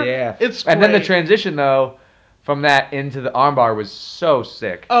over. Yeah. It's and great. then the transition though, from that into the armbar was so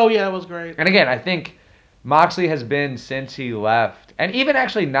sick. Oh yeah, it was great. And again, I think Moxley has been since he left, and even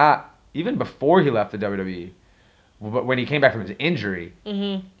actually not even before he left the WWE. But when he came back from his injury,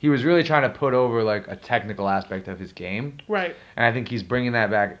 he was really trying to put over like a technical aspect of his game. Right. And I think he's bringing that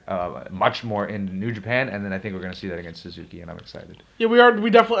back much more into New Japan, and then I think we're going to see that against Suzuki, and I'm excited. Yeah, we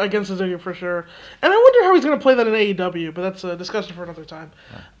definitely against Suzuki for sure. And I wonder how he's going to play that in AEW, but that's a discussion for another time.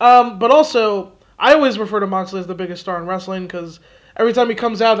 But also, I always refer to Moxley as the biggest star in wrestling because every time he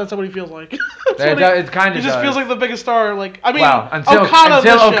comes out, that's what he feels like. It's kind of he just feels like the biggest star. Like I mean, until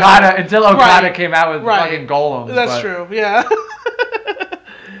Okada came out with fucking golems. That's true. Yeah.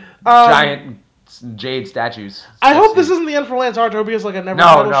 Giant jade statues. I hope this isn't the end for Lance Archer. I hope he has like a never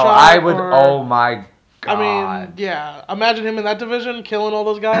title shot. I would. Oh my god. I mean, yeah. Imagine him in that division killing all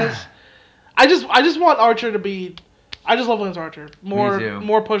those guys. I just want Archer to be. I just love Lance Archer.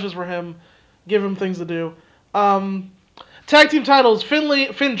 More pushes for him. Give him things to do. Tag team titles: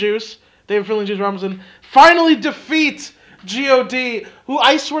 Finn Juice, David Finlay, Juice Robinson finally defeat God. Who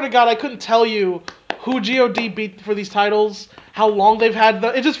I swear to God I couldn't tell you who God beat for these titles. How long they've had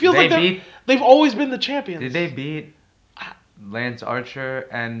it just feels they've always been the champions. Did they beat Lance Archer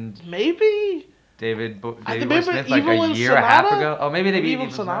and maybe David Boy Smith like a year and a half ago? Oh, maybe they beat Evil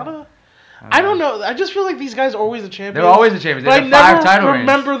Sonata. I don't know. I just feel like these guys are always the champions. They're always the champions. But I never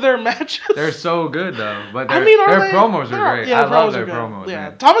remember their matches. Their so good though. But their promos are great. Yeah, I love their promos.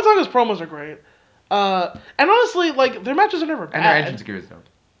 Yeah, Tama Tonga's promos are great. And honestly, like their matches are never bad. And their entrance gear is dope.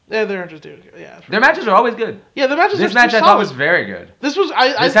 Yeah, their entrance gear. Yeah. Their matches are always good. Yeah, the matches. This match I thought was very good. This was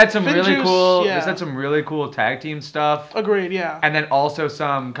This had some really cool. This had some really cool tag team stuff. Agreed. Yeah. And then also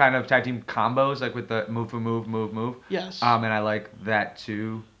some kind of tag team combos, like with the move for move. Yes. And I like that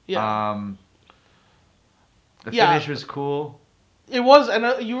too. Yeah. The finish was cool. It was, and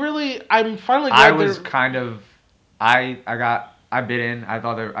I'm finally glad I bit in. I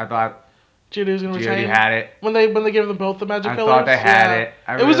thought GOD was gonna retain. had it when they gave them both the magic pillars. I thought they had it.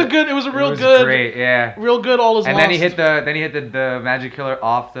 It was a real good. Great, yeah. Real good. All is and lost. Then he hit the magic killer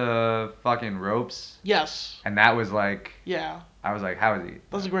off the fucking ropes. Yes. And that was like. Yeah. I was like, how is he?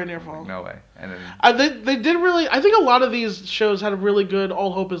 That's a great near fall. Like, no way. And then they did really. I think a lot of these shows had really good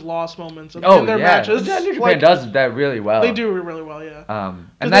all hope is lost moments in their matches. Yeah, New Japan does that really well. They do really well, yeah.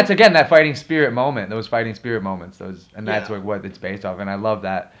 And that's again that fighting spirit moment. Those fighting spirit moments. That's what it's based off. And I love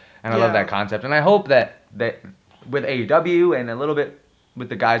that. And I love that concept. And I hope that with AEW and a little bit with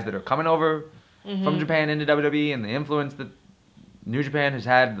the guys that are coming over from Japan into WWE and the influence that New Japan has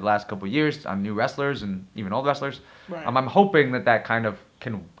had the last couple of years on new wrestlers and even old wrestlers. Right. I'm hoping that kind of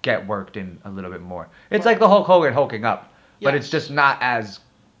can get worked in a little bit more. It's like the Hulk Hogan hulking up, but it's just not as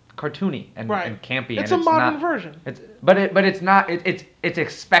cartoony and campy. It's a modern version. But it's not.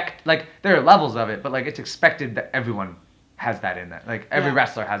 Like there are levels of it, but like it's expected that everyone has that in that. Like every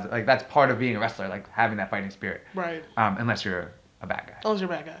wrestler has it. Like that's part of being a wrestler, like having that fighting spirit. Right. Unless you're a bad guy. Unless you're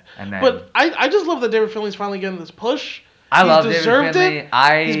a bad guy. And then, but I just love that David Finlay's finally getting this push. I love David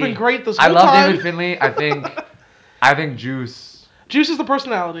Finlay. He's been great this whole time. I love David Finlay. I think Juice. Juice is the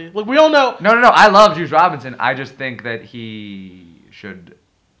personality. Like we all know. No. I love Juice Robinson. I just think that he should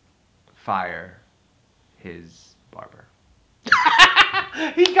fire his barber.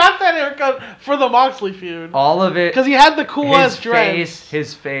 He got that haircut for the Moxley feud. All of it. Because he had the cool ass dreads.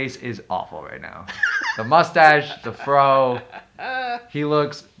 His face is awful right now. The mustache, the fro. He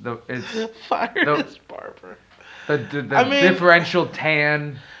looks fire his barber. The differential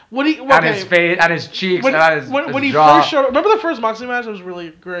tan on his face, on his cheeks, and on his when he jaw. first showed. Remember the first Moxley match? It was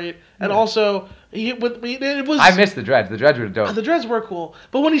really great, and also it was. I missed the dreads. The dreads were dope. The dreads were cool,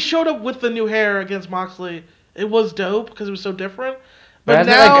 but when he showed up with the new hair against Moxley, it was dope because it was so different. But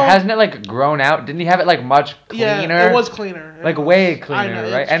hasn't it grown out? Didn't he have it much cleaner? Yeah, it was cleaner. Way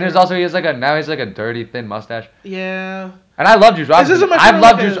cleaner, right? And there's also he's like a dirty thin mustache. Yeah. And I love Juice Robinson.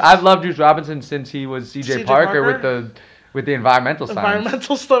 I've loved Juice Robinson since he was CJ Parker with with the environmental science.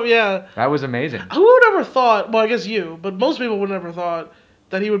 environmental stuff. Yeah. That was amazing. Who would ever thought? Well, I guess you, but most people would never thought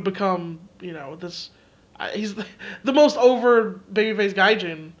that he would become, this. He's the most over babyface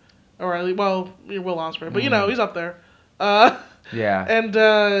gaijin, or at least, well, Will Ospreay, but he's up there. Yeah.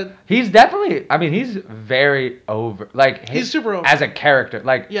 And he's definitely. I mean, he's very over. Like he's super over as a character.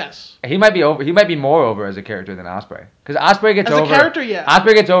 Like yes, he might be over. He might be more over as a character than Ospreay. Because Ospreay gets as over. a character, yeah.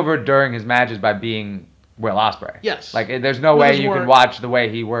 Ospreay gets over during his matches by being Will Ospreay. Yes. Like there's no With way his you work. can watch the way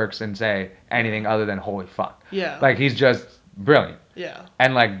he works and say anything other than holy fuck. Yeah. Like he's just brilliant. Yeah.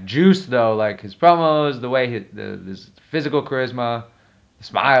 And like Juice though, like his promos, the way his physical charisma, the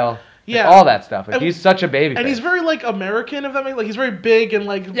smile. Yeah. Like, all that stuff. Like, And- he's such a baby. And he's very like American, if that makes like he's very big and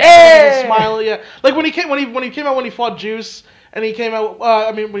like Yeah! smiley. Yeah. Like when he came when he fought Juice and he came out.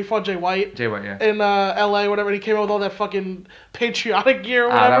 When he fought Jay White. Jay White, yeah. In L.A. whatever, and he came out with all that fucking patriotic gear or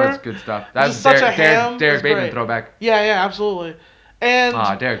whatever. That was good stuff. That was Just such a ham. Derek It's Bateman great. throwback. Yeah, yeah, absolutely. And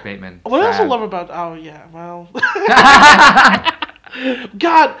Derek Bateman. what I also Sad. love about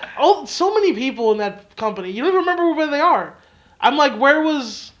God, so many people in that company. You don't even remember where they are. I'm like, where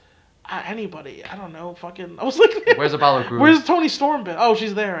was anybody? I don't know. Fucking. I was like, Where's Apollo Crews? Where's Tony Storm been? Oh,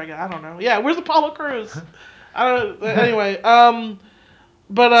 she's there. I don't know. Yeah, where's Apollo Crews? I don't know. Anyway,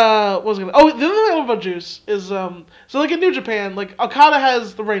 but what was I gonna? Oh, the other thing I love about Juice is so like in New Japan, like Okada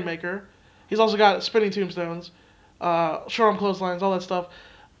has the Rainmaker. He's also got spinning tombstones, short arm clotheslines, all that stuff.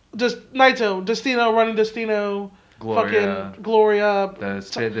 Just Naito, Destino running Destino. Gloria. Fucking Gloria,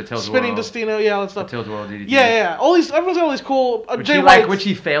 the tilt spinning whirl. Destino, yeah, all that stuff. The tilt whirl DDT. Yeah. Everyone's got all these cool. Which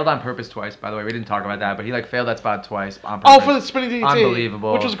he failed on purpose twice. By the way, we didn't talk about that, but he like failed that spot twice on purpose. Oh, for the spinning DDT,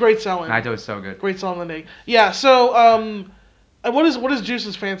 unbelievable. which was great selling. Naito is so good. Great selling the knee. Yeah. So, and what is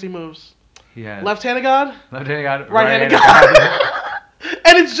Juice's fancy moves? He has Left-handed God. Left-handed God. Right-handed God.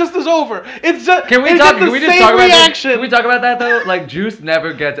 And it's just as over. It's just. Can we just talk about reaction. Can we talk about that though? Like Juice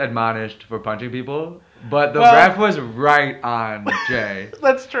never gets admonished for punching people, but the Well- ref was right on Jay.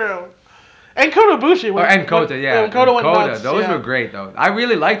 That's true. And Kota Ibushi. And Kota, yeah. Kota went nuts. Those were great though. I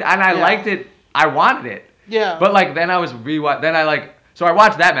really liked it, and I Yeah. liked it. I wanted it. Yeah. But like then I was so I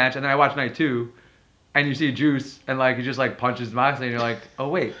watched that match and then I watched night 2, and you see Juice and like he just like punches Moxley and you're like, oh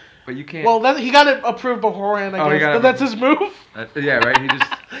wait, but you can't. Well, he got it approved beforehand. I guess that's his move. Yeah, right. He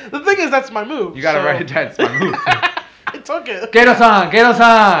just. The thing is, that's my move. You gotta write it down. It's my move. I took it. Gedo-san.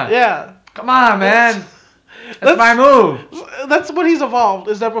 Yeah. Come on, man. That's my move. That's what he's evolved.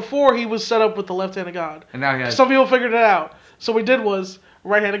 Is that before he was set up with the left-handed God. And now he has. Some people figured it out. So what we did was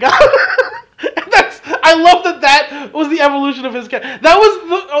right-handed God. And I love that was the evolution of his character. That was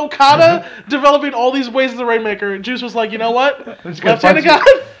the Okada developing all these ways of the Rainmaker. Juice was like, you know what? Left-handed God.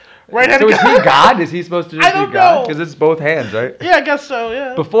 Right-handed God. So is he God? Is he supposed to just be God? Because it's both hands, right? Yeah, I guess so.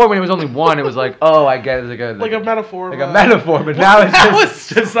 Yeah. Before, when it was only one, it was like, oh, I get it. Like a metaphor. Like a metaphor, but now it's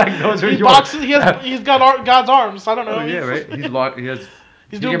just like those are yours. Boxes, he's got God's arms. I don't know. Oh, yeah, right. He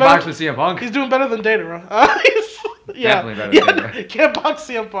doing can better, box with CM Punk. He's doing better than Datara. Definitely better than Datara. Can't box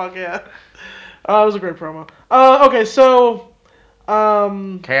CM Punk. Yeah. It was a great promo. Okay, so.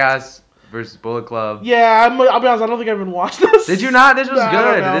 Chaos versus Bullet Club. Yeah, I'll be honest. I don't think I even watched this. Did you not? This was I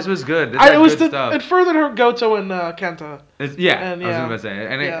don't good. know. This was good. This had good stuff. It furthered her Goto and Kenta. I was gonna say,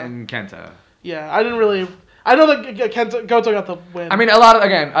 and Kenta. Yeah, I didn't really. I know that Goto got the win. I mean,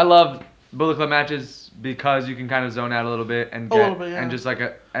 I love Bullet Club matches because you can kind of zone out a little bit and get, and just like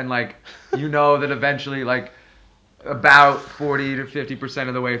you know that eventually like about 40 to 50%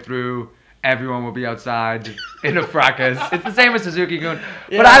 of the way through, everyone will be outside in a fracas. It's the same as Suzuki-gun.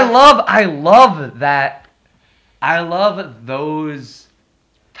 Yeah. But I love that. I love those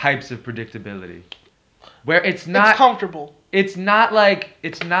types of predictability. Where it's comfortable. You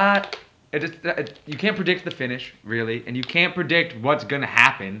can't predict the finish, really, and you can't predict what's going to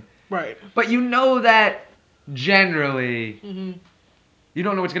happen. Right. But you know that generally, you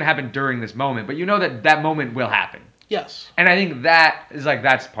don't know what's going to happen during this moment, but you know that moment will happen. Yes. And I think that is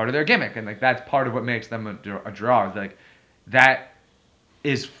that's part of their gimmick, and that's part of what makes them a draw. Is that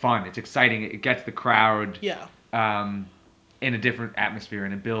is fun. It's exciting. It gets the crowd in a different atmosphere,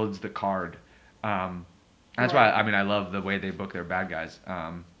 and it builds the card. That's why I love the way they book their bad guys.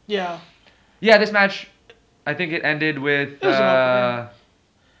 Yeah, this match, I think it ended with Goto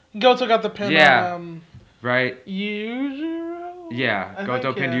got the pin. Yeah. On, right. Yujiro. Yeah,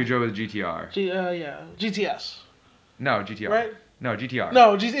 Goto pinned Yujiro with GTR. GTS. No, GTR. Right? No, GTR.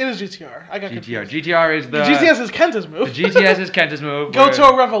 No, it is GTR. I got GTR. confused. GTR is the GTS is Kenta's move. The GTS is Kenta's move.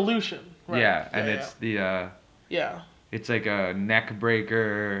 Goto Revolution. Right. Yeah, and it's the Yeah. it's like a neck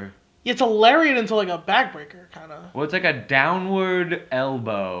breaker It's a lariat into like a backbreaker, kind of. Well, it's like a downward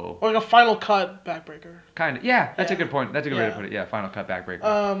elbow. Or like a final cut backbreaker. Kind of. Yeah, that's a Yeah. good point. That's a good way to Yeah. put it. Yeah, final cut backbreaker.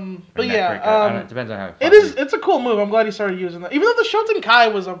 But neck yeah, breaker. I don't know, it depends on how it's a cool move. I'm glad he started using that. Even though the Shoten Kai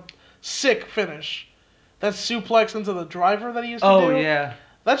was a sick finish. That suplex into the driver that he used to do. Oh, yeah.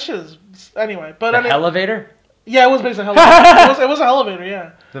 That shit is... Anyway. But The elevator? Yeah, it was based on elevator. It was an elevator,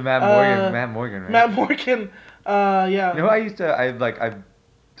 yeah. The Matt Morgan. Matt Morgan, right? Matt Morgan, yeah. You know,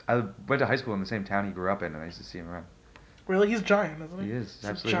 I went to high school in the same town he grew up in, and I used to see him around. Really? He's giant, isn't he? He is, He's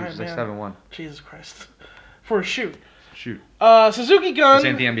absolutely. He's like 7'1". Jesus Christ. For a shoot. Shoot. Suzuki Gun... This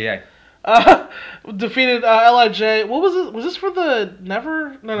ain't the NBA. Defeated LIJ. What was it? Was this for the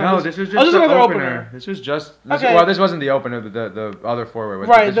Never? No, this was just the another opener. This was just... Okay. Well, this wasn't the opener. The other four-way was.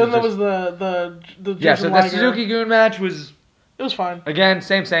 Right, then there was the Yeah, so the Suzuki Gun match was... It was fine. Again,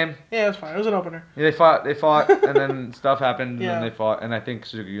 same. Yeah, it was fine. It was an opener. Yeah, they fought, and then stuff happened, and Yeah. then they fought, and I think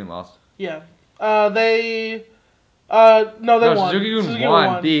Suzuki Gun lost. Yeah. They won. Suzuki Gun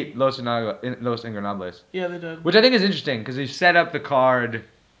won, beat Los Ingobernables. Yeah, they did. Which I think is interesting, because you set up the card,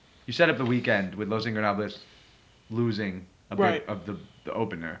 you set up the weekend with Los Ingobernables losing a bit of the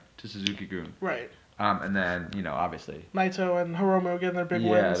opener to Suzuki Gun. Right. And then, obviously. Naito and Hiromu getting their big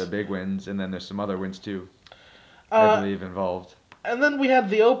wins. Yeah, the big wins, and then there's some other wins too, I believe, involved. And then we had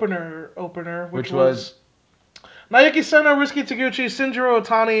the opener, which was Naoki Seno, Risuke Taguchi, Shinjiro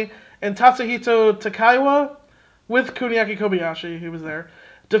Otani, and Tatsuhito Takaiwa, with Kuniaki Kobayashi, who was there,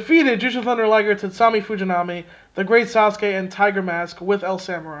 defeated Jushin Thunder Liger, Tatsumi Fujinami, The Great Sasuke, and Tiger Mask with El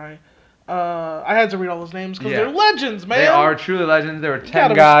Samurai. I had to read all those names because they're legends, man. They are truly legends. There were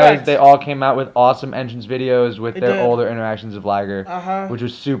 10 guys. Respect. They all came out with awesome entrance videos with their older interactions of Liger, which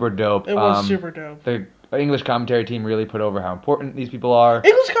was super dope. It was super dope. The English commentary team really put over how important these people are.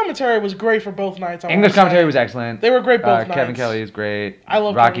 English commentary was great for both nights. English commentary was excellent. They were great both nights. Kevin Kelly is great. I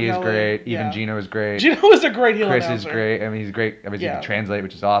love Rocky Kevin is Kelly. great. Yeah. Even Gino is great. Gino is a great heel Chris announcer. is great. I mean, he's great. Obviously, he can translate,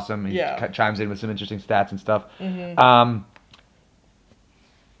 which is awesome. He chimes in with some interesting stats and stuff. Mm-hmm.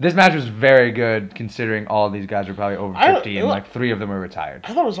 This match was very good, considering all of these guys were probably over 50, and like 3 of them were retired.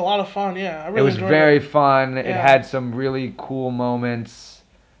 I thought it was a lot of fun. Yeah, I really enjoyed it. Was very fun. Yeah. It had some really cool moments.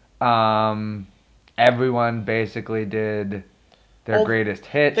 Everyone basically did their greatest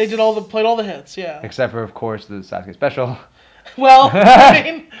hits. They played all the hits. Yeah. Except for, of course, the Sasuke special. Well, I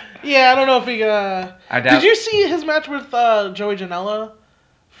mean, I don't know if he. I doubt. Did you see his match with Joey Janela?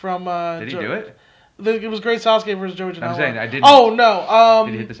 From did he do it? It was Great Sasuke versus Joey Janela. I'm saying I didn't. Oh no.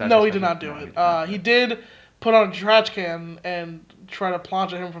 Did he hit the Sasuke no, he special? did not do it. No, he did put on a trash can and try to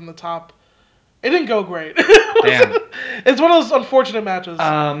plancha him from the top. It didn't go great. Damn. It's one of those unfortunate matches.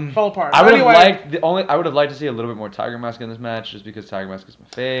 Fell apart. I would have liked to see a little bit more Tiger Mask in this match, just because Tiger Mask is my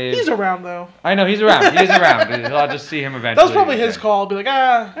fave. He's around though. I know he's around. He is around. I'll just see him eventually. That was probably his call. Be like,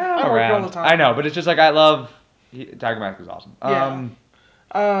 I don't work all the time. I know, but it's just like Tiger Mask is awesome.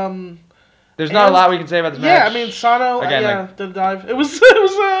 Yeah. There's not a lot we can say about this match. Yeah, I mean Sano. Again, did a dive. It was.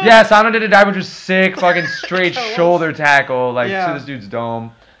 Yeah, Sano did a dive, which was sick. Fucking straight shoulder tackle, to this dude's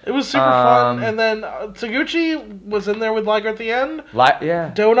dome. It was super fun, and then Taguchi was in there with Liger at the end.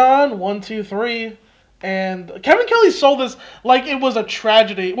 Yeah. Donan 1, 2, 3, and Kevin Kelly sold this like it was a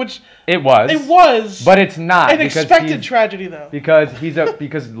tragedy, which it was. It was, but it's not an expected tragedy though.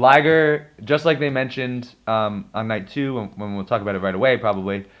 Because Liger, just like they mentioned on night 2, when we'll talk about it right away,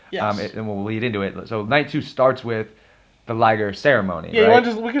 probably. Yes. And we'll lead into it. So night 2 starts with the Liger ceremony. Yeah, right?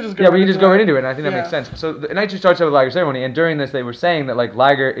 we could just go. Yeah, we can just go right into it, and I think that makes sense. So night 2 starts with the Liger ceremony, and during this they were saying that like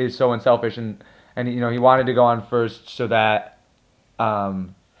Liger is so unselfish, and he wanted to go on first so that. Oh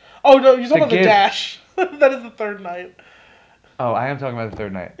no, you're talking about the dash. That is the third night. Oh, I am talking about the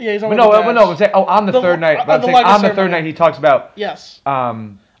third night. Yeah, he's talking about the dash. I'm saying, on the third night. But I'm saying on the third night he talks about. Yes.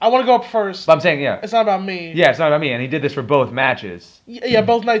 I want to go up first. But I'm saying, yeah. It's not about me. Yeah, it's not about me, and he did this for both matches. Yeah,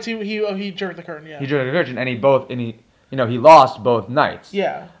 both nights he jerked the curtain. Yeah. He jerked the curtain, and he lost both nights.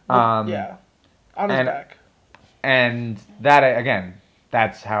 Yeah. On his back. And that again,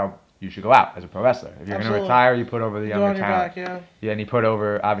 that's how you should go out as a pro wrestler. If you're going to retire, you put over the younger talent. Back, yeah. Yeah, and he put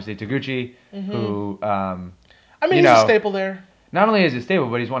over obviously Taguchi, who. He's a staple there. Not only is he stable,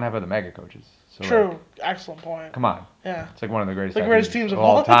 but he's one half of the mega coaches. So true. Excellent point. Come on. Yeah. It's like one of the greatest teams of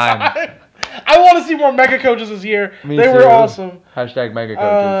all time. I want to see more mega coaches this year. Me they too. were awesome. Hashtag mega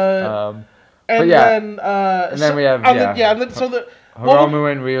coaches. And then we have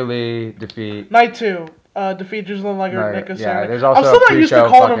Hiromu and Ryu Lee defeat. Night 2. Defeat Jushin Liger, Nick Osari. There's also I'm still not used to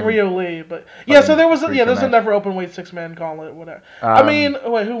calling him fucking, Ryu Lee, but so there was there's a never open weight 6-man gauntlet, whatever.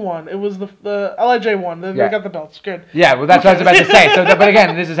 Wait, who won? It was the LIJ won. They got the belts. Good. Yeah, well that's what I was about to say. So, but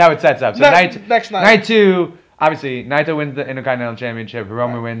again, this is how it sets up. So next night. Night 2, obviously Naito wins the Intercontinental Championship.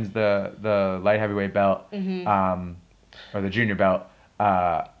 Hiromu wins the light heavyweight belt, or the junior belt.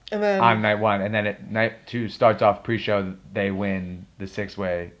 And then On night 1, and then night 2 starts off pre-show. They win the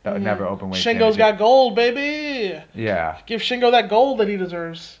 6-way, never open weight. Shingo's got gold, baby. Yeah. Give Shingo that gold that he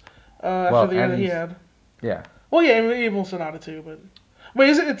deserves after the year that he had. Yeah. Well, yeah, Evil Sonata too, but wait,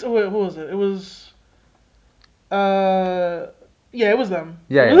 is it? Who was it? It was. Yeah, it was them.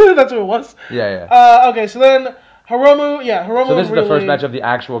 Yeah. That's who it was. Yeah. Okay, so then Hiromu. So this is and the first Riley match of the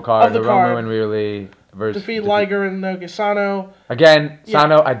actual card. of the Hiromu card. and Riley versus defeat Liger and Naoki Sano. Again,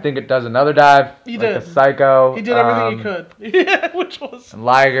 Sano, I think it does another dive. He like did. a psycho. He did everything he could. Yeah, which was. And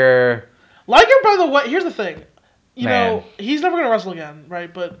Liger, by the way, here's the thing. You know, he's never going to wrestle again,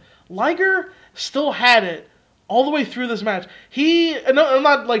 right? But Liger still had it all the way through this match. No, I'm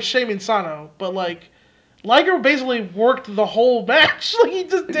not like shaming Sano, but like Liger basically worked the whole match. Like he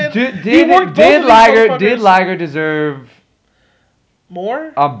just did. Did Liger deserve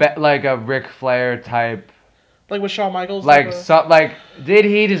more? Like a Ric Flair type. Like with Shawn Michaels. Did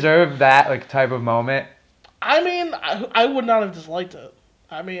he deserve that type of moment? I mean, I would not have disliked it.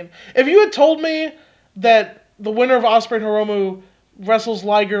 I mean, if you had told me that the winner of Ospreay and Hiromu wrestles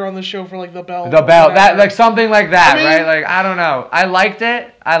Liger on the show for the belt. That something like that, right? I don't know. I liked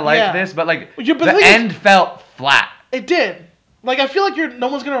it. I liked this, but the end felt flat. It did. I feel like no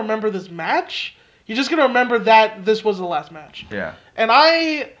one's gonna remember this match. You're just gonna remember that this was the last match. Yeah. And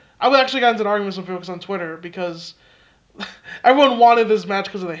I actually got into an argument with folks on Twitter because everyone wanted this match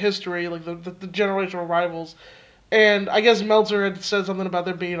because of the history, the generational rivals. And I guess Meltzer had said something about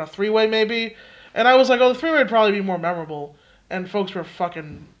there being a 3-way maybe. And I was like, oh, the 3-way would probably be more memorable. And folks were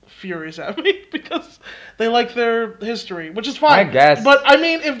fucking furious at me because they like their history, which is fine. I guess. But, I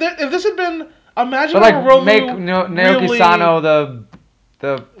mean, if this had been... Imagine Hiromu make Naoki Sano the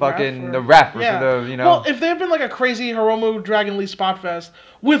ref. Well, if they had been a crazy Hiromu Dragon Lee spot fest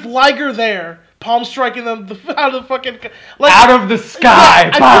with Liger there, palm striking them out of the fucking... out of the sky!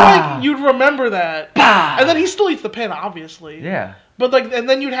 I feel like you'd remember that. Bah! And then he still eats the pin, obviously. Yeah. But, and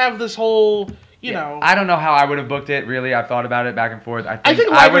then you'd have this whole... You know, I don't know how I would have booked it. Really, I've thought about it back and forth. I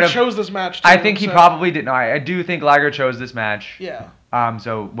think Liger chose this match. Too, I think he probably did. No, I do think Liger chose this match. Yeah.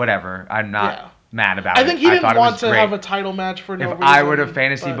 So whatever. I'm not mad about it. I think he didn't want to have a title match for no reason. If I would have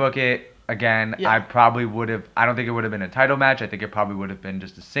fantasy book it again, I probably would have. I don't think it would have been a title match. I think it probably would have been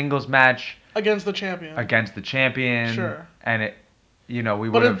just a singles match against the champion. Sure. And it. We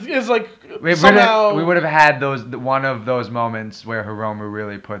would have. But it's somehow we would have had one of those moments where Hiromu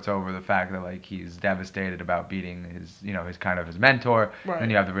really puts over the fact that he's devastated about beating his kind of his mentor. Right. And then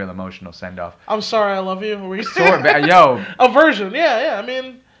you have the real emotional send off. I'm sorry, I love you. Yo. A version, yeah. I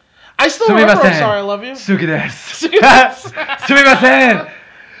mean, I still remember I'm sorry, I love you. Suki desu. Sumimasen.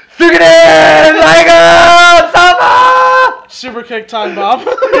 Suki desu. Sama. Super kick time bomb.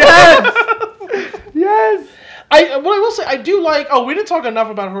 Yes. What I will say, I do like... Oh, we didn't talk enough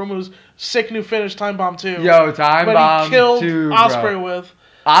about Hiromu's sick new finish, Time Bomb 2. Yo, Time Bomb 2, he killed Ospreay with.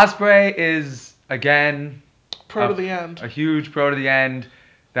 Ospreay is, again... Pro to the end. A huge pro to the end.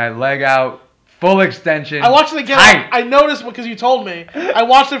 That leg out, full extension. I watched it again. Tight. I noticed because you told me. I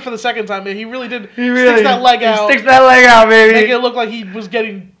watched it for the second time. He really did sticks that leg out. Sticks that leg out, baby. Make it look like he was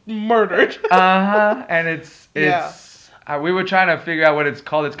getting murdered. Uh-huh. And it's... we were trying to figure out what it's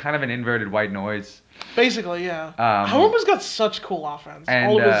called. It's kind of an inverted white noise. Basically, yeah. Hiromu's got such cool offense.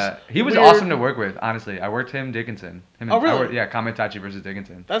 And he was awesome to work with, honestly. I worked him, Dickinson. Oh, really? Kamitachi versus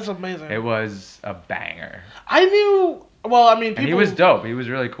Dickinson. That's amazing. It was a banger. I knew... Well, I mean, people... And he was dope. He was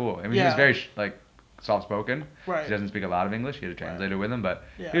really cool. I mean, he was very, soft-spoken. Right. He doesn't speak a lot of English. He had a translator with him, but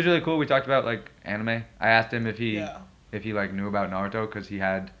he was really cool. We talked about, anime. I asked him if he knew about Naruto, because he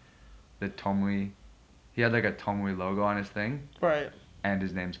had the Tomui... He had, a Tomui logo on his thing. Right. And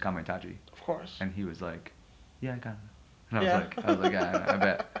his name's Kamitachi. Of course. And he was like, yeah, I got it. And I was like, yeah, I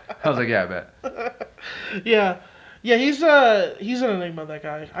bet. I was like, yeah, I bet. Yeah. Yeah, he's an enigma, that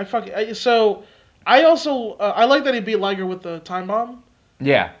guy. I also I like that he beat Liger with the time bomb.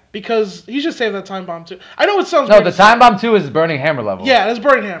 Yeah. Because he should save that time bomb too. I know it sounds No, the time bomb too is Burning Hammer level. Yeah, it's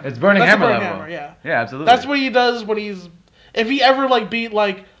Burning Hammer. It's Burning Hammer level. Hammer, yeah. Yeah, absolutely. That's what he does when if he ever beat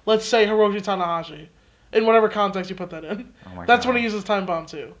let's say Hiroshi Tanahashi. In whatever context you put that in. Oh my That's God. when he uses time bomb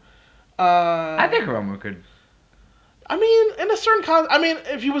too. I think Hiromu could. I mean, in a certain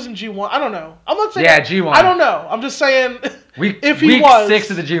if he was in G1, I don't know. I'm not saying. Yeah, G1. I don't know. I'm just saying. If he week was 6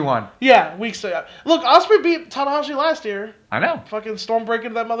 of the G1. Yeah, week 6. Look, Ospreay beat Tanahashi last year. I know. Fucking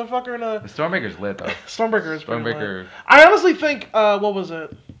Stormbreaker that motherfucker in a. The Stormbreaker's lit though. Stormbreaker is pretty lit. I honestly think what was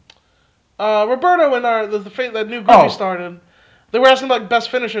it? Roberto and the that new group we started. They were asking best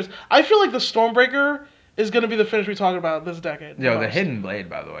finishers. I feel like the Stormbreaker is going to be the finish we talk about this decade. Yo, the Hidden Blade,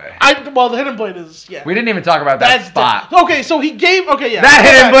 by the way. Well, the Hidden Blade is, yeah. We didn't even talk about that spot. Okay, so he gave, yeah. That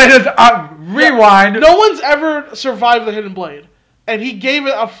Hidden Blade is, rewind. No one's ever survived the Hidden Blade. And he gave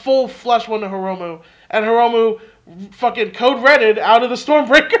it a full flesh one to Hiromu. And Hiromu fucking code redded out of the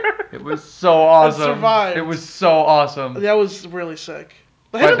Stormbreaker. It was so awesome. Survived. It was so awesome. That was really sick.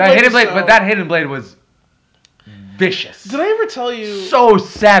 But that Hidden Blade was vicious. Did I ever tell you? So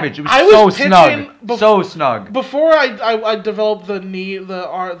savage. It was so snug. So snug. Before I developed the knee,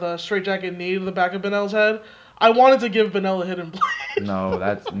 the straitjacket knee to the back of Benel's head, I wanted to give Benel a Hidden Blade.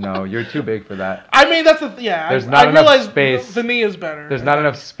 No, you're too big for that. I mean, that's the yeah. There's not enough space. The knee is better. There's not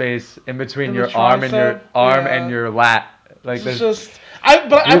enough space in between your arm and your lat. Like it's just. I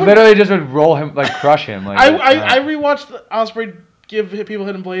literally just would roll him, like crush him. Like I rewatched Ospreay give people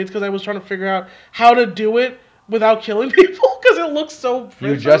Hidden Blades because I was trying to figure out how to do it without killing people because it looks so.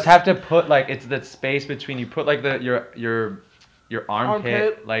 You just have to put like it's the space between you put like your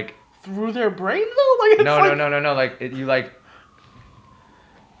armpit like through their brain though. Like it's no. Like you like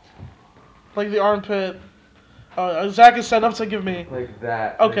the armpit. Zach is set up to give me like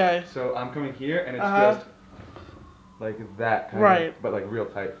that. Okay. Like, so I'm coming here and it's just like that kind of, but like real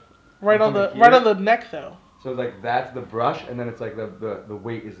tight. Right on the neck though. So like that's the brush and then it's like the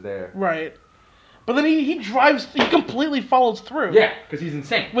weight is there. Right. But then he completely follows through. Yeah, because he's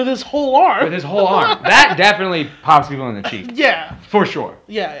insane. With his whole arm. That definitely pops people in the cheek. Yeah. For sure.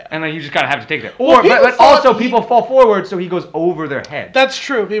 Yeah. And like you just gotta have to take that. But also people fall forward, so he goes over their head. That's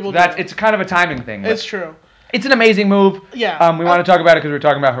true. It's kind of a timing thing. It's true. It's an amazing move. Yeah. We want to talk about it because we're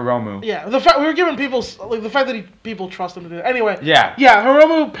talking about Hiromu. Yeah. The fact we were giving people the fact that people trust him to do it. Anyway. Yeah. Yeah.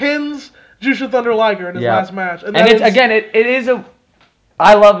 Hiromu pins Jushin Thunder Liger in his last match, and it is a.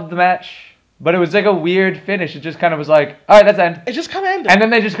 I loved the match. But it was like a weird finish. It just kind of was like, all right, that's end. It just kind of ended. And then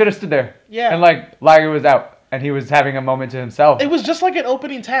they just could have stood there. Yeah. And like Liger was out, and he was having a moment to himself. It was just like an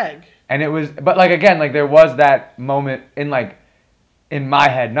opening tag. And it was, but like again, like there was that moment in my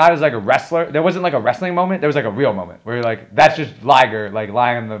head, not as like a wrestler. There wasn't like a wrestling moment. There was like a real moment where you're like, that's just Liger like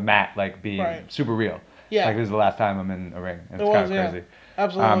lying on the mat, like being super real. Yeah. Like this is the last time I'm in a ring. And it's kind of crazy.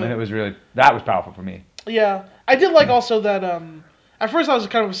 Absolutely. And it was that was powerful for me. Yeah, I did like also that. At first, I was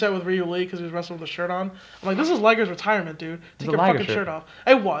kind of upset with Ryu Lee because he was wrestling with a shirt on. I'm like, this is Liger's retirement, dude. Take your fucking shirt off.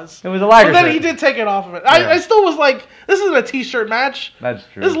 It was. It was a Liger shirt. But then he did take it off of it. Yeah. I still was like, this isn't a t-shirt match. That's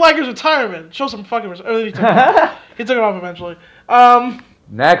true. This is Liger's retirement. Show some fucking respect. He took it off. He took it off eventually.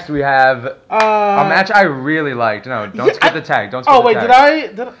 Next, we have a match I really liked. No, don't skip the tag. Don't skip the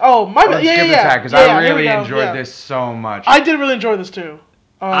tag. My bad. Skip the tag because I really enjoyed this so much. I did really enjoy this too.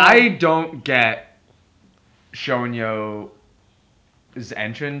 I don't get Shonyo's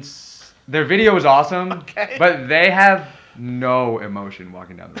entrance. Their video is awesome, but they have no emotion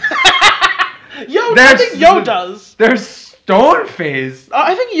walking down the road. I think Yo does. They're stone faced.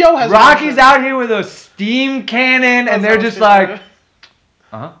 I think Yo has. Rocky's out here with a steam cannon, and they're just like,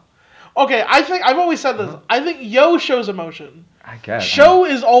 Okay, I've always said this. I think Yo shows emotion. I guess. Sho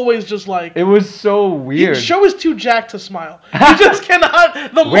is always just like. It was so weird. Sho is too jacked to smile. He just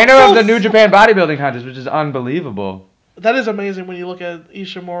cannot. The winner of the New Japan Bodybuilding Contest, which is unbelievable. That is amazing when you look at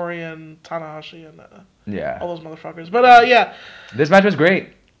Ishimori and Tanahashi and all those motherfuckers. But this match was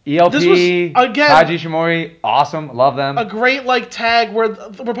great. ELP, this was, again, Taiji Ishimori, awesome, love them. A great tag where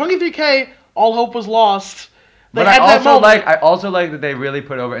Roppongi 3K, all hope was lost. But I also like that they really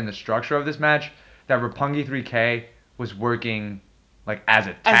put over in the structure of this match that Roppongi 3K was working as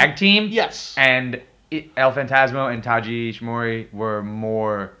a tag team. Yes. And El Phantasmo and Taiji Ishimori were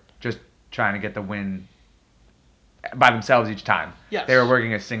more just trying to get the win by themselves each time. Yes. They were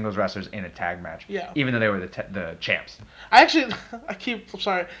working as singles wrestlers in a tag match. Yeah. Even though they were the champs. I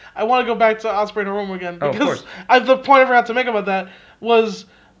want to go back to Ospreay and Hiromu again because of course. The point I forgot to make about that was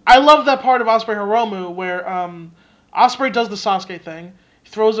I love that part of Ospreay Hiromu where Ospreay does the Sasuke thing.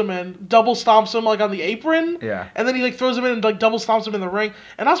 Throws him in, double stomps him on the apron. Yeah. And then he throws him in and double stomps him in the ring.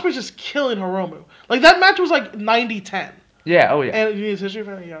 And Ospreay's just killing Hiromu. That match was 90-10. Yeah, oh yeah. And you need a history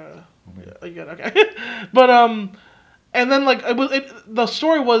fan? Yeah. You good, okay. But and then the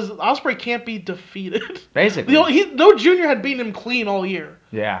story was Ospreay can't be defeated. Basically. No junior had beaten him clean all year.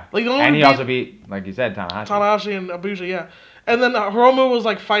 Yeah. And he also beat, like you said, Tanahashi. Tanahashi and Ibushi, yeah. And then Hiromu was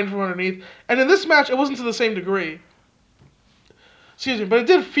fighting from underneath. And in this match, it wasn't to the same degree. Excuse me, but it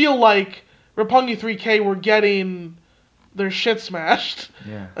did feel like Roppongi 3K were getting their shit smashed.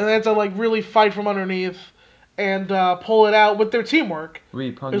 Yeah. And they had to really fight from underneath and pull it out with their teamwork.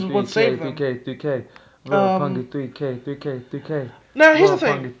 Roppongi 3K, 3K. Roppongi 3K, 3K, 3K. Now here's the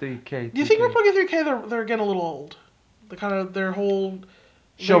thing. 3K, 3K. Do you think Roppongi 3K they're getting a little old? Their whole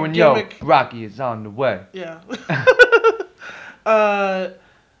Showing gimmick. Rocky is on the way. Yeah.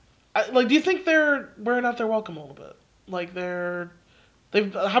 Do you think they're wearing out their welcome a little bit? Like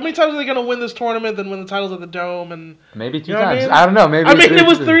how many times are they gonna win this tournament, then win the titles at the Dome, and Maybe two you know what times. I mean? I don't know. Maybe. It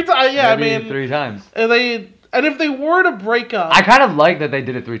was 3 times. Yeah, maybe 3 times. And if they were to break up, I kind of like that they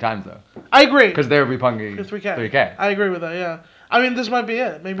did it 3 times though. I agree. Because they're repunking 3K. 3K. I agree with that. Yeah. This might be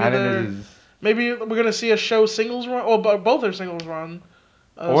it. Maybe we're gonna see a show singles run, or both their singles run.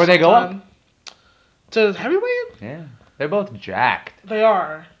 Or they go up to heavyweight. Yeah, they're both jacked. They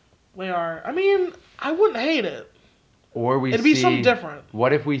are. I wouldn't hate it. Or it'd be something different.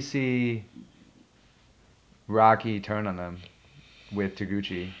 What if we see Rocky turn on them with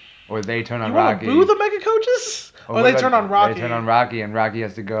Taguchi, or they turn on Rocky? You want to boo the Mega Coaches, or they turn on Rocky? They turn on Rocky, and Rocky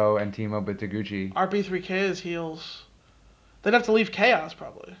has to go and team up with Taguchi. RP3K is heels. They'd have to leave Chaos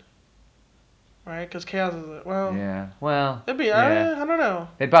probably. Right, because Chaos is Yeah, well. It'd be I don't know.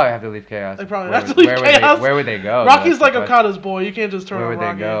 They'd probably have to leave Chaos. They probably have to leave Chaos. Where would they go? Rocky's like Okada's boy. You can't just turn on Rocky. Where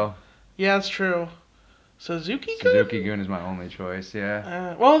would they go? Yeah, that's true. Suzuki Gun is my only choice.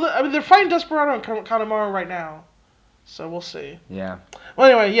 Yeah. They're fighting Desperado and Kanemaru right now, so we'll see. Yeah. Well,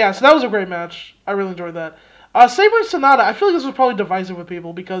 anyway, so that was a great match. I really enjoyed that. Sabre and Sonata. I feel like this was probably divisive with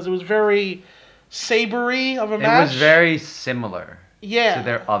people because it was very Sabre-y of a match. It was very similar. Yeah. To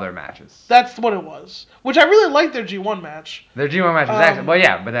their other matches. That's what it was. Which I really liked their G1 match. Their G1 match was excellent. Well,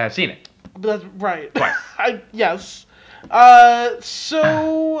 yeah, but I've seen it. That's right. Twice. Yes.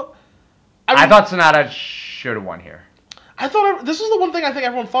 So. I thought Sonata should have won here. This is the one thing I think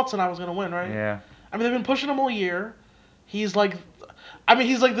everyone thought Sonata was going to win, right? Yeah. They've been pushing him all year. He's like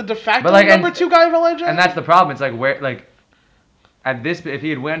the de facto number 2 guy of LIJ. And that's the problem. It's if he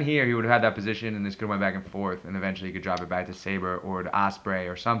had won here, he would have had that position, and this could have went back and forth, and eventually he could drop it back to Sabre or to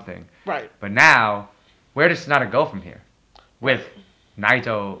Ospreay or something. Right. But now, where does Sonata go from here? With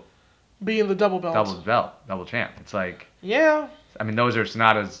Naito being the double champ. It's like, yeah. Those are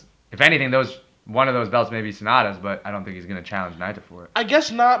Sonata's. If anything, one of those belts may be Sonata's, but I don't think he's going to challenge Naito for it. I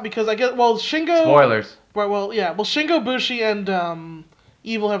guess not, because Shingo... Spoilers. Right, yeah. Well, Shingo, Bushi, and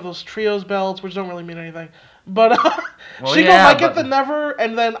Evil have those trios belts, which don't really mean anything. But Shingo might get the Never,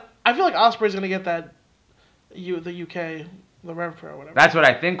 and then I feel like Ospreay's going to get that, the UK, the Rev Pro, whatever. That's what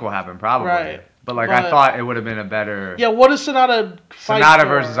I think will happen, probably. Right. But I thought it would have been a better... Yeah, what does Sonata fight Sonata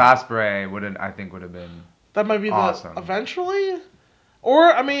versus Ospreay would have been That might be awesome. Eventually...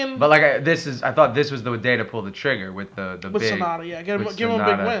 Or, But I thought this was the day to pull the trigger with the with big... Sonata, yeah. Give him a big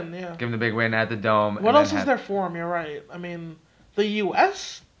win, yeah. Give him the big win at the Dome. What else is there for him? You're right. The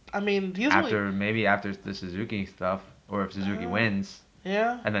U.S.? Maybe after the Suzuki stuff, or if Suzuki wins.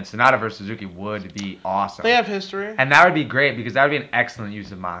 Yeah. And then Sonata versus Suzuki would be awesome. They have history. And that would be great, because that would be an excellent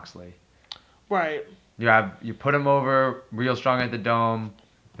use of Moxley. Right. You put him over real strong at the Dome,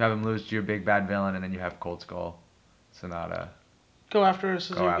 you have him lose to your big bad villain, and then you have Cold Skull, Sonata... Go after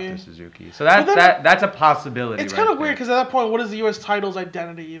Suzuki. So that's a possibility. It's kind of weird because at that point, what is the U.S. title's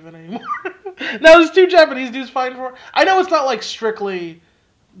identity even anymore? Now there's 2 Japanese dudes fighting for it. I know it's not strictly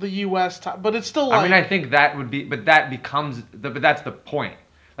the U.S. title, but it's still I think that would be, but that becomes, but that's the point.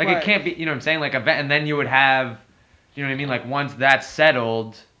 Right. It can't be, you know what I'm saying? And then you would have, you know what I mean? Once that's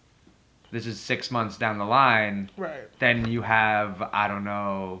settled, this is 6 months down the line. Right. Then you have, I don't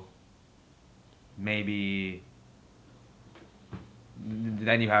know, maybe.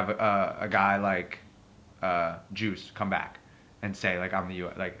 Then you have a guy like Juice come back and say I'm the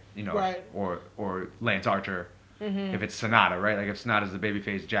U.S. Right. or Lance Archer if it's Sonata, right? If Sonata's the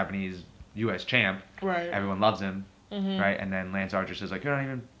babyface Japanese U.S. champ, right? Everyone loves him, right? And then Lance Archer says you're not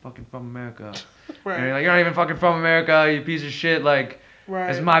even fucking from America, right? And you're not even fucking from America, you piece of shit, right.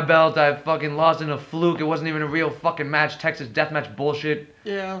 It's my belt. I fucking lost in a fluke. It wasn't even a real fucking match. Texas deathmatch bullshit.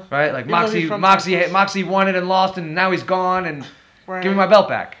 Yeah. Right? Moxie won it and lost, and now he's gone and. Right. Give me my belt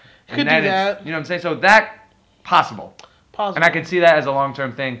back. Could do that. You know what I'm saying? So that, possible. And I could see that as a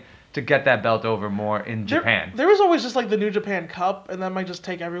long-term thing to get that belt over more in Japan. There was always just the New Japan Cup, and that might just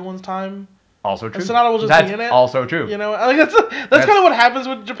take everyone's time. Also true. And Sonata will just be in it. Also true. That's kind of what happens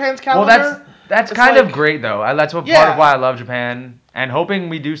with Japan's calendar. Well, that's kind of great, though. That's part of why I love Japan. And hoping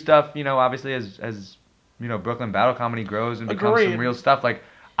we do stuff, obviously as Brooklyn Battle Comedy grows and becomes some real stuff.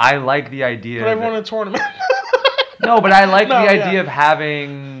 I like the idea. Put everyone in a tournament. No, but I like the idea of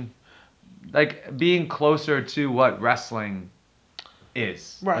having, being closer to what wrestling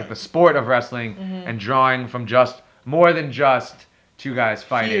is. Right. The sport of wrestling and drawing from more than just 2 guys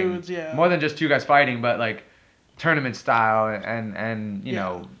fighting. Feuds, yeah. More than just 2 guys fighting, but tournament style and you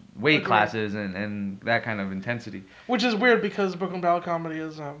know, weight classes and that kind of intensity. Which is weird because Brooklyn Battle Comedy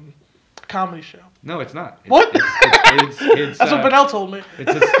is a comedy show. No, it's not. What? It's It's That's what Benel told me.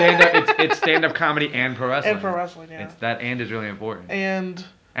 It's a stand-up. It's stand-up comedy and pro wrestling. And pro wrestling, yeah. It's that and is really important. And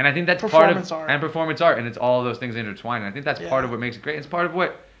I think that's part of art. and performance art, and it's all of those things intertwined. And I think that's part of what makes it great. It's part of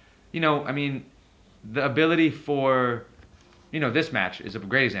what, I mean, the ability for, this match is a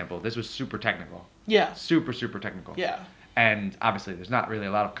great example. This was super technical. Yeah. Super technical. Yeah. And obviously, there's not really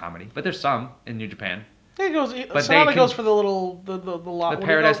a lot of comedy, but there's some in New Japan. Yeah, Sonata goes for the little the lock. The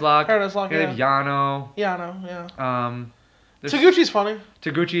Paradise Lock. Paradise Lock. Yeah. Yano. Yano. Yeah. Taguchi's funny.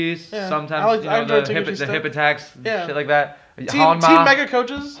 Taguchi's sometimes. I enjoy the hip attacks. Yeah. Shit like that. Team Mega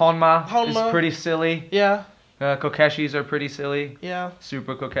Coaches. Honma is pretty silly. Yeah. Kokeshis are pretty silly. Yeah.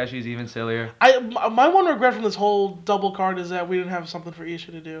 Super Kokeshis even sillier. My one regret from this whole double card is that we didn't have something for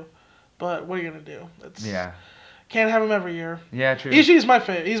Ishii to do. But what are you gonna do? Can't have him every year. Yeah, true. Ishii's my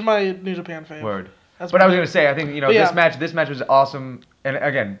fave. He's my New Japan fave. Word. But I was gonna say, I think this match was awesome, and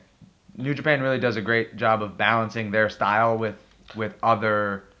again, New Japan really does a great job of balancing their style with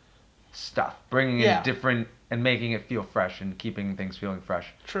other stuff, bringing in different and making it feel fresh and keeping things feeling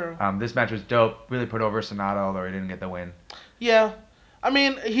fresh. True. This match was dope. Really put over Sonata, although he didn't get the win. Yeah. I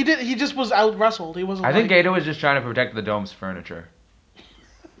mean, he did. He just was out wrestled. He wasn't. I think Gato was just trying to protect the Dome's furniture.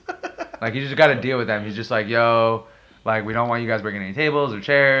 Like, you just got to deal with them. He's just like, yo, like, we don't want you guys bringing any tables or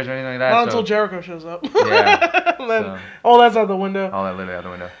chairs or anything like that. Not until Jericho shows up. Yeah. Then, all that's out the window. All that literally out the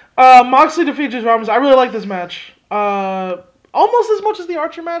window. Moxley defeats Juice Robinson. I really like this match. Almost as much as the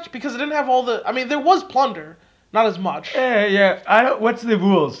Archer match because it didn't have all the. I mean, there was plunder, not as much. Yeah. I don't. What's the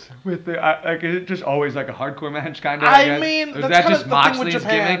rules with the? Like, is it just always like a hardcore match kind of? I mean, is that just Moxley's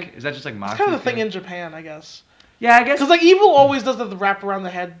gimmick? Is that just like Moxley's? It's kind of the thing in Japan, I guess. Yeah, I guess. Because like Evil always does the wrap around the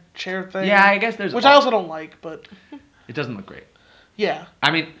head chair thing. Yeah, I guess there's. Which I also don't like, but. It doesn't look great. Yeah.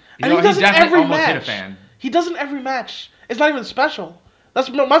 I mean, he does it definitely every almost match. hit a fan. He does it every match. It's not even special. That's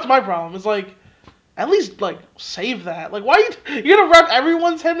my problem. It's like, at least like save that. Like, why you gonna wrap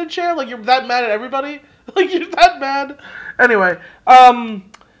everyone's head in a chair? Like you're that mad at everybody? Like you're that mad? Anyway,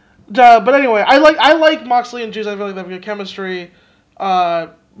 but anyway, I like Moxley and Juice. I feel like they have good chemistry.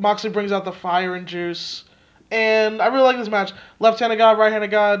 Moxley brings out the fire in Juice, and I really like this match. Left-handed God,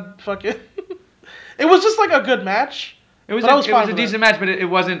 right-handed God, fuck it. It was just like a good match. It was a decent match, but it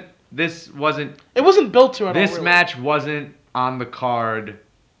wasn't. This wasn't. It wasn't built to it. This match wasn't on the card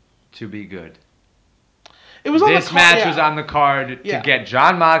to be good. It was on this match was on the card to get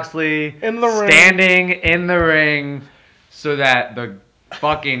Jon Moxley standing in the ring, so that the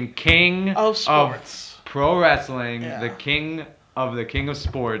fucking king of sports, pro wrestling, the king of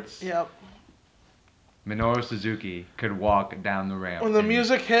sports. Yep. Minoru Suzuki could walk down the ramp. When the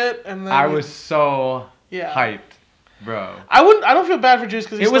music hit, and then I was so hyped, bro. I don't feel bad for Juice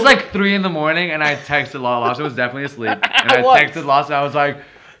because it was like 3 a.m. and I texted Lawson was definitely asleep, and I texted Lawson. I was like,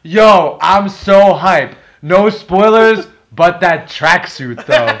 "Yo, I'm so hyped. No spoilers, but that tracksuit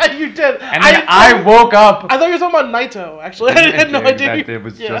though." You did. And then I woke up. I thought you were talking about Naito. Actually, I had no idea. It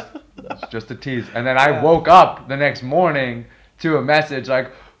was just a tease. And then I woke up the next morning to a message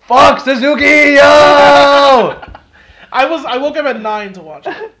like, "Fuck Suzuki, yo!" I woke up at 9 to watch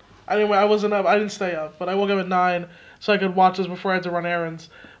it. Anyway, I wasn't up. I didn't stay up, but I woke up at 9 so I could watch this before I had to run errands.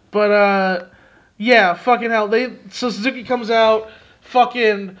 But yeah, fucking hell. So Suzuki comes out,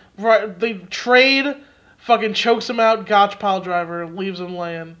 fucking they trade, fucking chokes him out, gotch pile driver, leaves him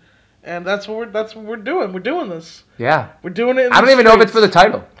laying, and that's what we're doing. We're doing this. Yeah. We're doing it. I don't even know if it's for the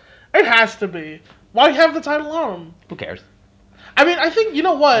title. It has to be. Why have the title on him? Who cares? I mean, I think you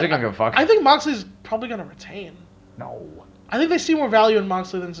know what. Is he gonna give a fuck? I think Moxley's probably gonna retain. No. I think they see more value in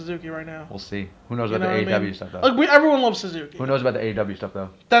Moxley than Suzuki right now. We'll see. Who knows about the AEW stuff though? Like everyone loves Suzuki. Who knows about the AEW stuff though?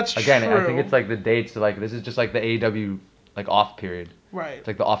 That's Again, true. I think it's like the dates. Like this is just like the AEW like off period. Right. It's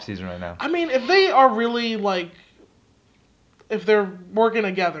like the off season right now. I mean, if they are really like, if they're working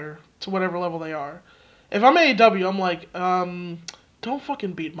together to whatever level they are, if I'm AEW, I'm like, don't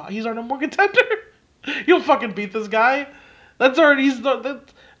fucking beat He's our number one contender. You don't fucking beat this guy. That's already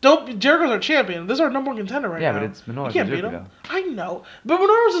Jericho's our champion. This is our number one contender right now. Yeah, but it's Minoru Suzuki though. I know, but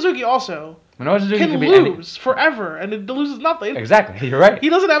Minoru Suzuki also can lose forever, and it loses nothing. Exactly, you're right. He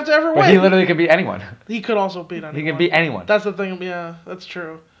doesn't have to ever win. But he literally can beat anyone. He could also beat anyone. He can beat anyone. That's the thing. Yeah, that's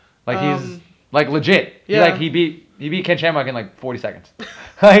true. Like he's like legit. Yeah. He beat Ken Shamrock in like 40 seconds.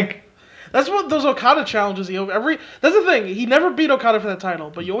 Like. That's what those Okada challenges. That's the thing. He never beat Okada for that title,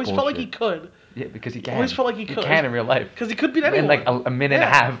 but you always felt like he could. Yeah, because he can. Always felt like he could. He can in real life. Because he could beat anyone. In like a minute and a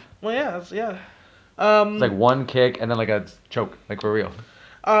half. Well, yeah. It's like one kick and then like a choke, like for real.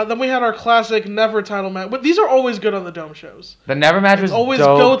 Then we had our classic Never title match. But these are always good on the Dome shows. The Never match was always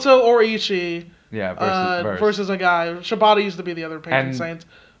dope. Goto or Ishii. Yeah, versus a guy. Shibata used to be the other patron saint.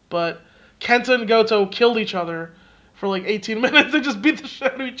 But Kenta and Goto killed each other. for like 18 minutes. They just beat the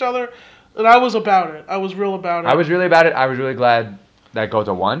shit out of each other, and I was about it. I was real about it. I was really about it. I was really glad that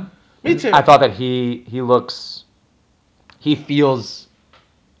Goto won. Me too. I thought that he feels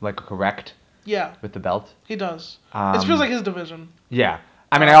like correct Yeah, with the belt. he does. It feels like his division. Yeah.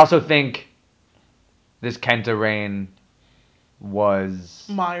 I mean, I also think this Kenta reign was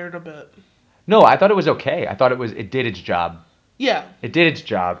Mired a bit. No, I thought it was okay. I thought it did its job. Yeah. It did its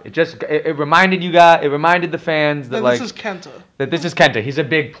job. It reminded you guys, it reminded the fans that this is Kenta. That this is Kenta. He's a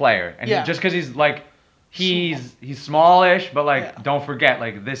big player, and Yeah. just because he's like he's smallish, but like Yeah. don't forget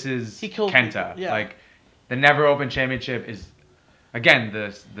like this is He killed Kenta. people. Yeah. Like the Never Open Championship is again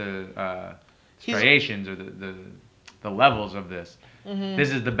the striations or the levels of this. Mm-hmm. This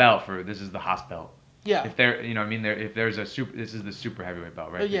is the belt this is the Haas belt. Yeah. If there, I mean, if there's a super, this is the super heavyweight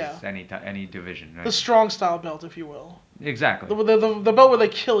belt, right? Yeah. This is any division, right? The strong style belt, if you will. Exactly. The belt where they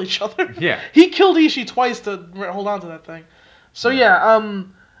kill each other. Yeah. He killed Ishii twice to hold on to that thing. So yeah,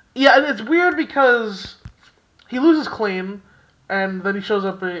 and it's weird because he loses clean, and then he shows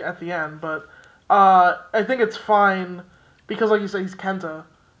up at the end. But I think it's fine because, like you said, he's Kenta,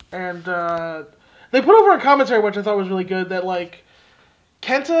 and they put over in commentary, which I thought was really good, that like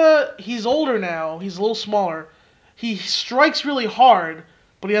Kenta, he's older now, he's a little smaller. He strikes really hard,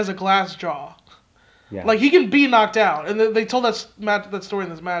 but he has a glass jaw. Yeah. Like, he can be knocked out. And they told that story in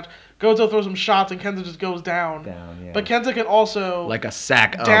this match. Goto throws some shots and Kenta just goes down. Yeah. But Kenta can also like a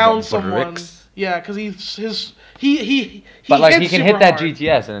sack down of someone. bricks. Yeah, because he But like he hits can super hit that hard.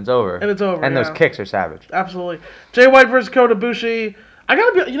 GTS and it's over. And it's over, And those yeah. kicks are savage. Absolutely. Jay White versus Kota Ibushi. I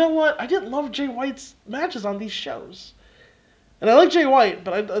gotta be, you know what? I didn't love Jay White's matches on these shows. And I like Jay White,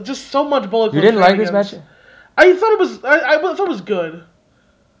 but I just so much bullet club. You didn't like this match? I thought it was. I thought it was good.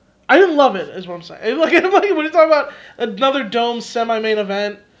 I didn't love it, is what I'm saying. Like when you talk about another Dome semi-main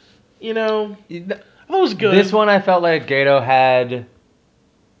event, you know, I thought it was good. This one I felt like Gato had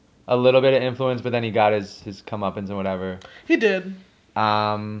a little bit of influence, but then he got his comeuppance and whatever. He did.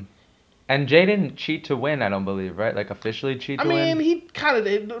 And Jay didn't cheat to win, I don't believe, right? Like officially cheat to win. I mean, he kind of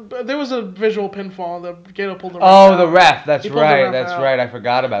did. There was a visual pinfall. The Gato pulled the ref Oh, out. the ref. That's He pulled the right. ref That's out. right. I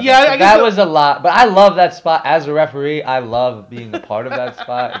forgot about Yeah, that. I guess That the- was a lot. But I love that spot as a referee. I love being a part of that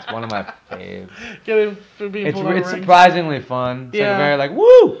spot. It's one of my faves. Get him for being pulled out of It's the ring. surprisingly fun. It's Yeah. like very like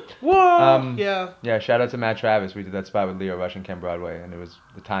woo. Whoa. Yeah. Yeah, shout out to Matt Travis. We did that spot with Leo Rush and Ken Broadway, and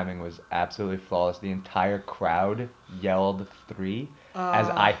the timing was absolutely flawless. The entire crowd yelled 3 as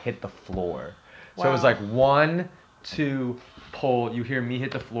I hit the floor. So it was Wow. like 1, 2, pull. You hear me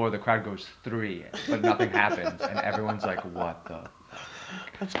hit the floor. The crowd goes 3, but nothing happens, and everyone's like, "What the?"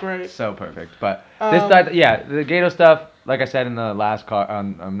 That's great. So perfect. But the Gato stuff, like I said in the last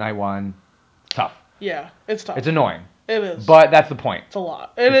on night 1, tough. Yeah, it's tough. It's annoying. It is. But that's the point. It's a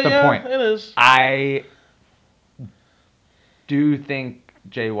lot. It's the point. It is. I do think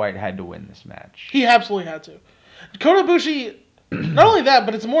Jay White had to win this match. He absolutely had to. Kota Ibushi, not only that,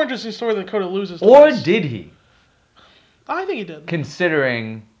 but it's a more interesting story that Kota loses. Or twice. did he? I think he did.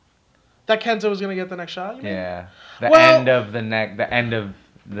 Considering That Kenta was going to get the next shot, you mean? the Well- end of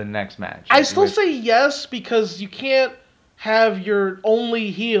the next match. I still say yes, because you can't have your only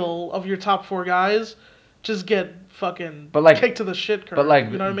heel of your top 4 guys just get fucking kicked to the shit curb. But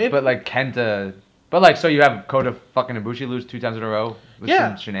like, you know what I mean? But like Kenta, but like, so you have Kota fucking Ibushi lose 2 times in a row with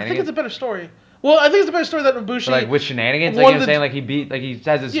some I shenanigans. think it's a better story. Well, I think it's a better story that Ibushi. But like with shenanigans, like won you know what the- I'm saying, like he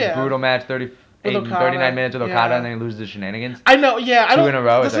has this brutal match, 39 minutes with Okada, and then he loses the shenanigans. I know, yeah. I 2 don't, in a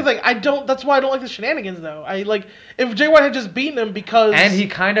row. That's the thing. That's why I don't like the shenanigans, though. I like if Jay White had just beaten him because And he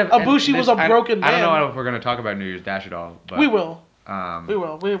kind of Ibushi was a broken I don't man. know if we're gonna talk about New Year's Dash at all. But, we will. We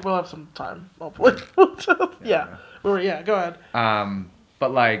will. We'll have some time, hopefully. Yeah. Go ahead.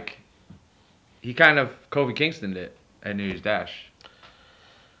 But like, he kind of Kofi Kingstoned it at New Year's Dash.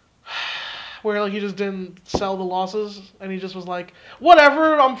 Where like he just didn't sell the losses, and he just was like,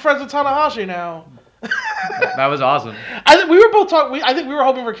 "Whatever, I'm friends with Tanahashi now." That was awesome. I think we were both talking. I think we were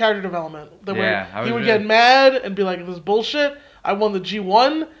hoping for character development. That he would get mad and be like, "This is bullshit. I won the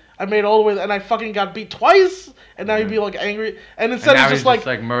G1. I made all the way, and I fucking got beat twice." And now he'd be like angry, and instead he's just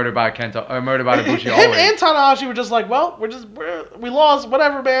like murdered by Kenta or murdered by Ibushi him always. and Tanahashi were just like, "Well, we lost.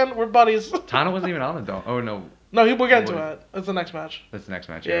 Whatever, man. We're buddies." Tana wasn't even on the dome. Oh no. No, we'll get into it. That's the next match. That's the next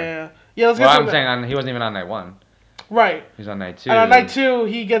match. Yeah. Well, Let's get I'm to saying he wasn't even on night 1. Right. He's on night 2. And on night 2,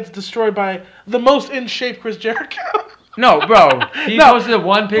 he gets destroyed by the most in shape Chris Jericho. No, bro. He posted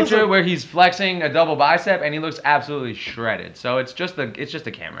one picture listen. where he's flexing a double bicep and he looks absolutely shredded. So it's just a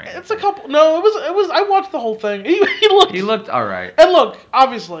camera. It's a couple. No, it was. I watched the whole thing. He looked all right. And look,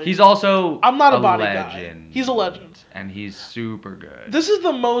 obviously, He's also I'm not a body legend. guy. He's a legend. And he's super good. This is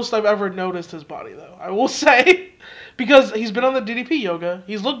the most I've ever noticed his body, though. I will say, because he's been on the DDP yoga.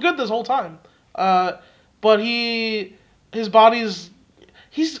 He's looked good this whole time. But his body's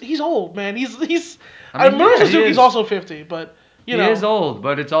he's old, man. He's I mean, Minoru yeah, he Suzuki's is. also 50, but you He know, is old,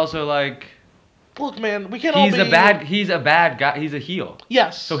 but it's also like look, man, we can't all he's be a bad guy. He's a heel.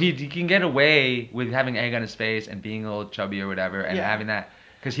 Yes. So he can get away with having egg on his face and being a little chubby or whatever, and Yeah. having that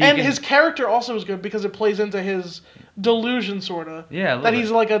because his character also is good because it plays into his delusion, sorta. Yeah, a little that bit.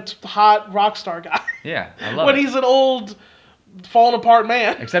 he's like a hot rock star guy. Yeah, I love when it. he's an old, fallen apart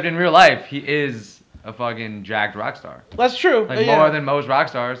man. Except in real life, he is a fucking jacked rock star. That's true. Like more than most rock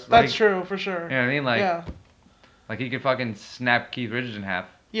stars. That's true for sure. You know what I mean? Like, yeah. Like he could fucking snap Keith Richards in half.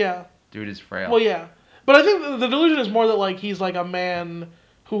 Yeah. Dude is frail. Well, yeah, but I think the delusion is more that like he's like a man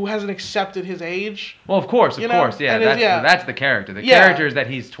who hasn't accepted his age. Well, of course, yeah. That's the character. The character is that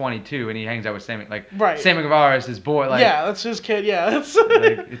he's 22 and he hangs out with Sammy Guevara is his boy. Like, yeah, that's his kid. Yeah, it's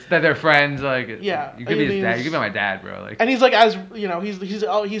that they're friends. Like, yeah, you could be his dad. You could be my dad, bro. Like, and he's like as you know,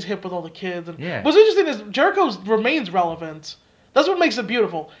 he's hip with all the kids. And yeah. What's interesting is Jericho remains relevant. That's what makes it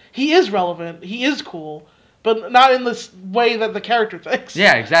beautiful. He is relevant. He is cool. But not in this way that the character thinks.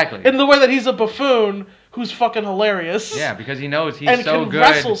 Yeah, exactly. In the way that he's a buffoon who's fucking hilarious. Yeah, because he knows he's and so can good.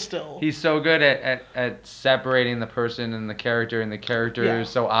 Wrestle still. He's so good at separating the person and the character, and the character is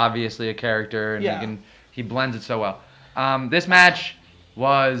so obviously a character, and he blends it so well. This match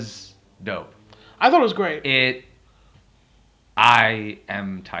was dope. I thought it was great. I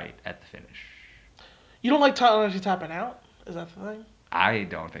am tight at the finish. You don't like Tanahashi tapping out? Is that the thing? I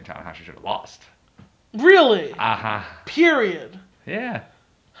don't think Tanahashi should have lost. Really? Uh-huh. Period. Yeah.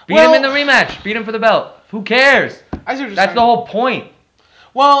 Beat him in the rematch. Beat him for the belt. Who cares? I see what you're saying. That's the whole point.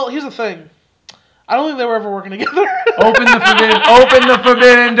 Well, here's the thing. I don't think they were ever working together. Open the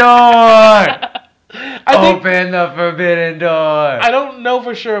forbidden door. Open the forbidden door. I don't know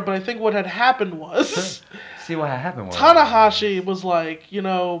for sure, but I think what had happened was... See what happened was... Tanahashi was like,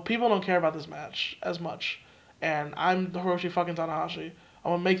 people don't care about this match as much. And I'm Hiroshi fucking Tanahashi.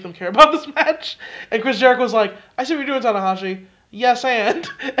 I'm gonna make them care about this match. And Chris Jericho was like, I see what you're doing, Tanahashi. Yes, and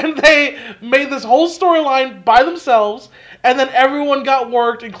they made this whole storyline by themselves, and then everyone got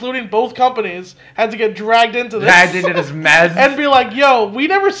worked, including both companies, had to get dragged into this. Dragged into this mess. And be like, yo, we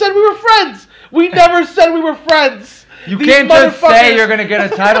never said we were friends. We never said we were friends. You can't just say you're gonna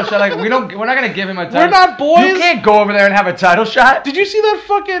get a title shot. Like we're not gonna give him a title. We're not boys. You can't go over there and have a title shot. Did you see that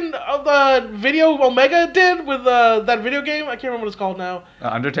fucking video Omega did with that video game? I can't remember what it's called now.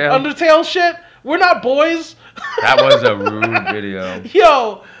 Undertale. Undertale shit. We're not boys. That was a rude video.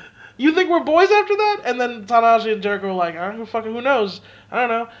 Yo, you think we're boys after that? And then Tanahashi and Jericho were like, who knows? I don't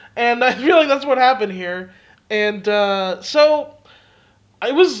know. And I feel like that's what happened here. And so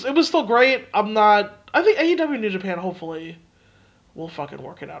it was still great. I think AEW New Japan hopefully will fucking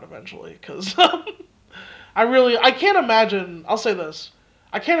work it out eventually, because I can't imagine. I'll say this: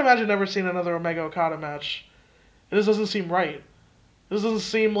 I can't imagine ever seeing another Omega Okada match. This doesn't seem right. This doesn't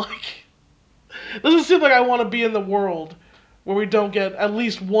seem like I want to be in the world where we don't get at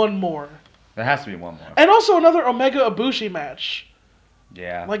least one more. There has to be one more. And also another Omega Ibushi match.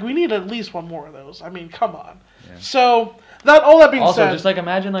 Yeah. Like we need at least one more of those. I mean, come on. Yeah. So all that being said, also just like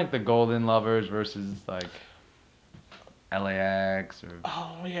imagine like the Golden Lovers versus like LAX or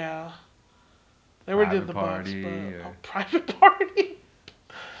they were did the Bucks, but Private Party.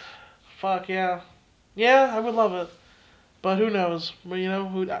 Fuck yeah, I would love it, but who knows? But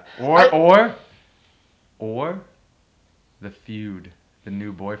or the feud, the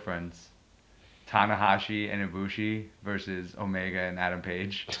new boyfriends, Tanahashi and Ibushi versus Omega and Adam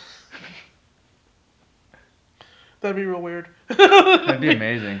Page. That'd be real weird. That'd be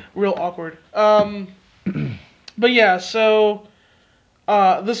amazing. Real awkward. But yeah, so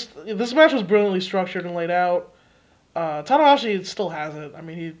this match was brilliantly structured and laid out. Tanahashi still has it. I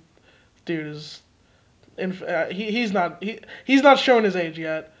mean, he's not showing his age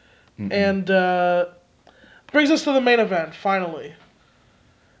yet. Mm-mm. And brings us to the main event finally.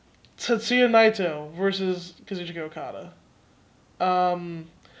 Tetsuya Naito versus Kazuchika Okada.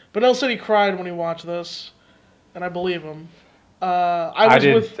 Benel said he cried when he watched this, and I believe him. I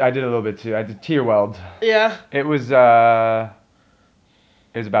did a little bit too. I did tear welled. Yeah. It was about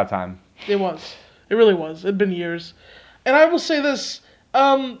time. It was. It really was. It'd been years. And I will say this,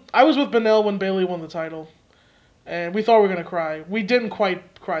 I was with Benel when Bayley won the title, and we thought we were going to cry. We didn't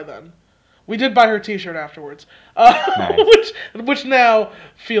quite cry then. We did buy her T-shirt afterwards, nice. which now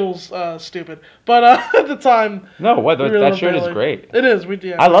feels stupid. But at the time, no, that shirt Bayley. Is great. It is.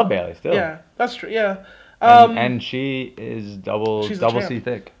 I love Bayley still. Yeah, that's true. Yeah, and she is double C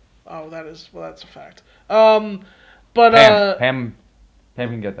thick. Oh, that's a fact. But Pam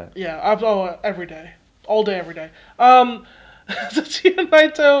can get that. Yeah, every day. all day, every day. Tetsuya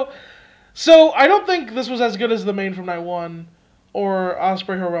Naito. So I don't think this was as good as the main from night one or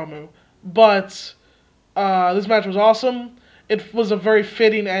Osprey Hiromu, but this match was awesome. It was a very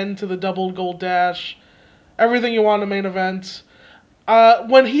fitting end to the double gold dash. Everything you want in a main event.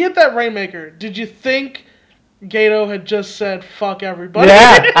 When he hit that Rainmaker, did you think Gato had just said "fuck everybody"?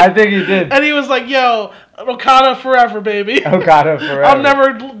 Yeah, I think he did. And he was like, "Yo, Okada forever, baby. Okada forever. I'm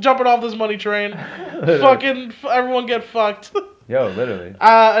never jumping off this money train. Fucking everyone get fucked." Yo, literally.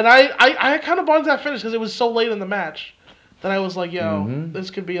 And I kind of wanted that finish because it was so late in the match that I was like, "Yo, this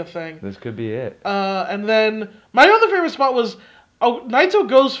could be a thing." This could be it. And then my other favorite spot was Naito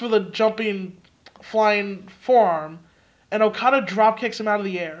goes for the jumping, flying forearm, and Okada drop kicks him out of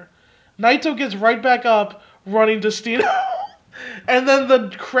the air. Naito gets right back up, running Destino, and then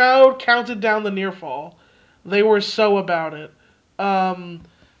the crowd counted down the near fall. They were so about it.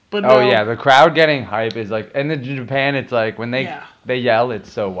 But no, yeah, the crowd getting hype is like, and in Japan, it's like when they yell,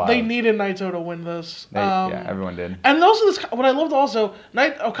 it's so wild. They needed Naito to win this. Yeah, everyone did. And also this, what I loved also,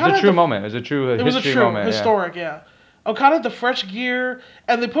 Okada. It was a true moment. It was a true moment. Historic, yeah. Okada had the fresh gear,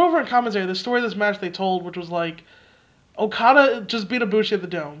 and they put over in commentary the story of this match they told, which was like, Okada just beat Ibushi at the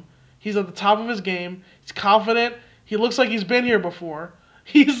Dome. He's at the top of his game. He's confident. He looks like he's been here before.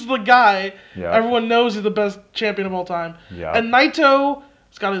 He's the guy. Yep. Everyone knows he's the best champion of all time. Yep. And Naito,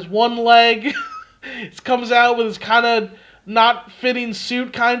 he's got his one leg. He comes out with his kind of not fitting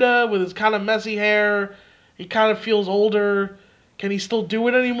suit, with his kind of messy hair. He kind of feels older. Can he still do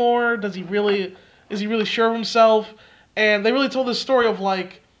it anymore? Is he really sure of himself? And they really told this story of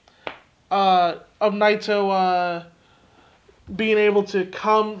like, of Naito, being able to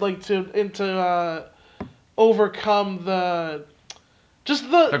come overcome the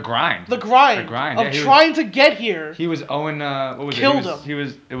grind of trying to get here. He was owing what was killed it?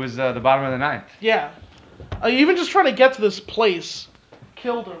 him. It was the bottom of the ninth. Yeah, even just trying to get to this place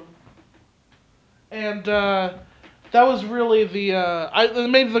killed him, and that was really it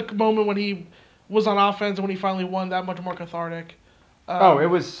made the moment when he was on offense and when he finally won that much more cathartic. It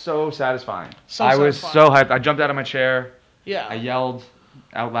was so satisfying. I was so hyped. I jumped out of my chair. Yeah. I yelled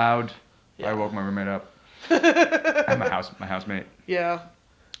out loud. Yeah. I woke my roommate up. And my housemate. Yeah.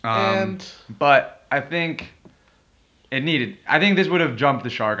 But I think it needed. I think this would have jumped the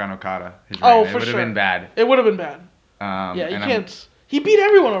shark on Okada. For sure. It would have been bad. It would have been bad. Yeah, you can't. He beat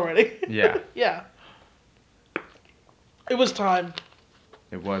everyone already. Yeah. Yeah. It was time.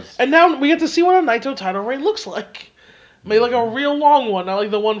 It was. And now we get to see what a Naito title reign looks like. Maybe like a real long one, not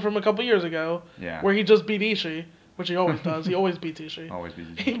like the one from a couple years ago. Yeah. Where he just beat Ishii, which he always does. He always beats Ishii. Always beats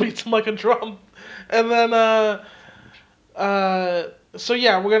Ishii. He beats him like a drum. And then, so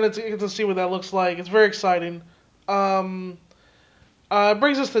yeah, we're gonna get to see what that looks like. It's very exciting. It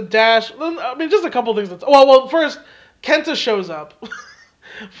brings us to Dash. I mean, just a couple things. Well, first, Kenta shows up.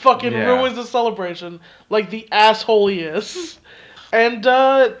 Fucking ruins the celebration like the asshole he is. And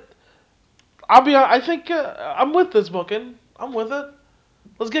I think I'm with this booking. I'm with it.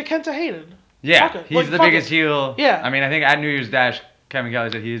 Let's get Kenta hated. Yeah, he's the biggest heel. Yeah. I mean, I think at New Year's Dash, Kevin Kelly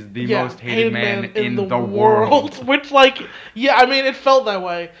said he's the most hated man in the world. Which, like, yeah, I mean, it felt that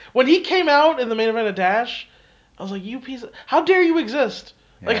way. When he came out in the main event of Dash, I was like, you piece of... How dare you exist?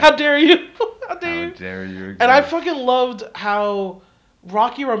 Yeah. Like, how dare you? How dare you exist? And I fucking loved how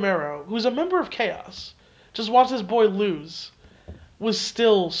Rocky Romero, who's a member of Chaos, just watched his boy lose. Was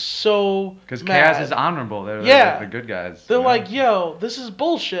still so because mad. Chaos is honorable. They're like the good guys. They're like, yo, this is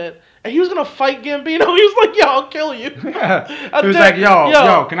bullshit. And he was gonna fight Gambino. He was like, yo, I'll kill you. Yeah. He was like,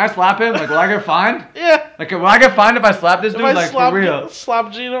 yo, can I slap him? Like, will I get fined? Yeah. Like, will I get fined if I slap this dude? Like, for real.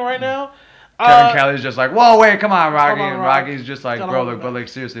 Slap Gino right now. Kevin Kelly's just like, whoa, wait, come on, Rocky. And Rocky's just like, bro, but like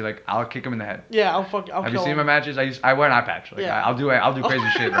seriously, like, I'll kick him in the head. Yeah, I'll Have you seen my matches? I wear an eye patch. Like, yeah. I'll do crazy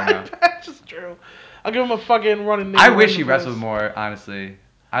shit right now. That's just true. I'll give him a fucking running. I wish he wrestled more, honestly.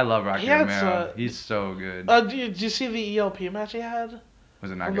 I love Rocky Romero. He's so good. Did you see the ELP match he had? Was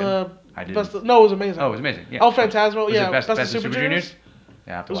it not good? I didn't. No, it was amazing. Oh, it was amazing. Yeah. Oh, Phantasmo. Was yeah. It best of Super Juniors?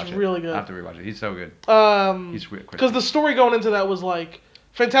 Yeah, I have to watch it. It was really good. I have to rewatch it. He's so good. He's because the story going into that was like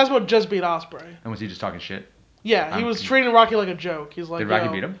Phantasmo just beat Ospreay. And was he just talking shit? Yeah, he was treating Rocky like a joke. He's like, did Rocky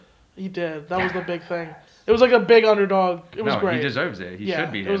beat him? He did. That was the big thing. It was like a big underdog. It was great. He deserves it. He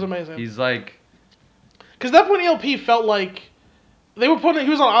should beat him. It was amazing. He's like, because that point ELP felt like they were putting.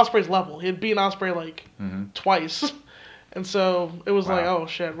 He was on Ospreay's level. He had beaten Ospreay like twice. And so it was like, oh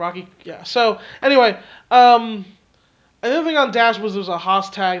shit, Rocky, yeah. So anyway, another thing on Dash was there was a Haas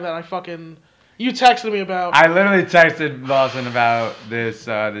tag that you texted me about. I literally texted Lawson about this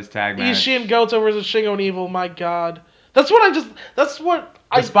tag match. Ishii and Goto versus Shingo and Evil. My God, that's what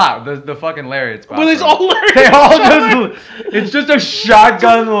The spot, the fucking lariat spot. But it's bro. all lariat. They all just. It's just a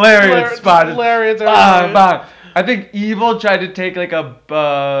shotgun lariat spot. Lariats Bam, everywhere. bam. I think Evil tried to take like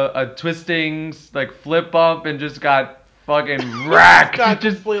a twisting like flip bump and just got fucking racked. Got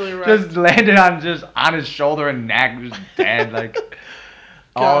just completely wrecked. just landed on his shoulder and neck, just dead. Like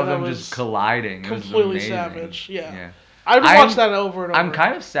all God, of that them was just colliding. It was completely amazing. savage. Yeah. Yeah. I'd watch that over and over. I'm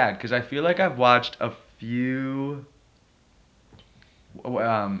kind of sad because I feel like I've watched a few. Oh,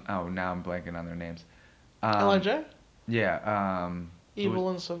 now I'm blanking on their names. LIJ? Yeah. Evil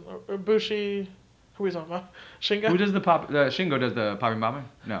and some Bushi. Who are we talking about? Shingo? Who does the pop? Shingo does the popping bomber?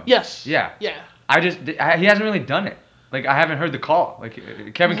 No. Yes. Yeah. Yeah. He hasn't really done it. Like I haven't heard the call. Like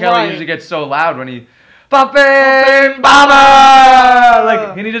Kevin Kelly Right. usually gets so loud when he popping Poppin' bomber.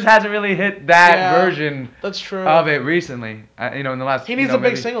 Like and he just hasn't really hit that version That's true. of it recently. In the last. He needs a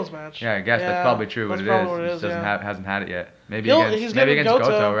big singles match. Yeah, I guess that's probably true. That's What probably it what is. it He is. just Yeah. hasn't had it yet. Maybe He's against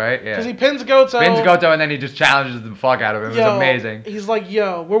Goto, right? Yeah. Because he pins Goto. Spins Goto and then he just challenges the fuck out of him. It was amazing. He's like,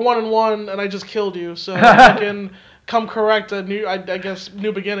 yo, we're 1-1 and I just killed you, so fucking come correct a new, I guess,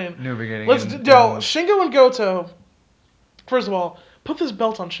 new beginning. New beginning. Shingo and Goto. First of all, put this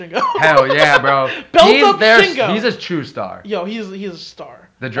belt on Shingo. Hell yeah, bro. Shingo. He's a true star. Yo, he's a star.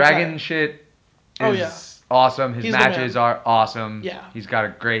 The dragon shit is awesome. His matches are awesome. Yeah. He's got a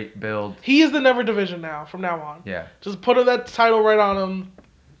great build. He is the Never Division now, from now on. Yeah. Just put that title right on him.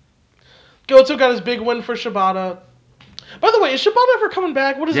 Goto got his big win for Shibata. By the way, is Shibata ever coming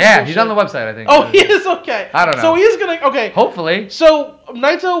back? What is his bullshit? He's on the website, I think. Oh, he is? Okay. I don't know. So he's going to... Okay. Hopefully. So,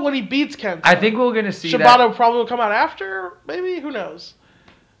 Naito, when he beats Kenta... I think we're going to see Shibata probably will come out after, maybe? Who knows?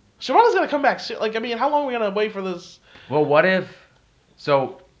 Shibata's going to come back soon. Like, I mean, how long are we going to wait for this? Well, what if...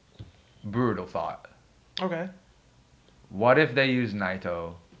 So, brutal thought. Okay. What if they use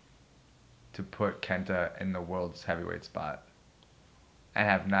Naito to put Kenta in the world's heavyweight spot? And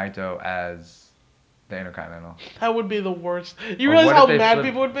have Naito as... the Intercontinental. That would be the worst. You realize how mad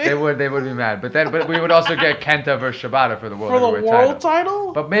people would be? They would be mad. But we would also get Kenta versus Shibata for the world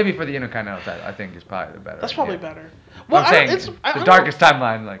title. But maybe for the Intercontinental title, I think is probably the better. That's probably better. Well, I'm saying the darkest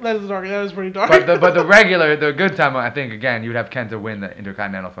timeline. Like that is dark. That is pretty dark. But the good timeline, I think again, you'd have Kenta win the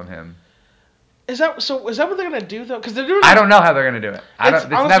Intercontinental from him. Is that what they're gonna do though? Because they're doing. I don't know how they're gonna do it. It's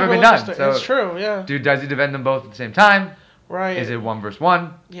never been done. So it's true. Yeah. Dude, does he defend them both at the same time? Right. Is it 1 versus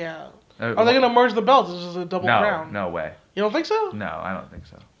 1? Yeah. Are they going to merge the belts? This is a double crown. No way. You don't think so? No, I don't think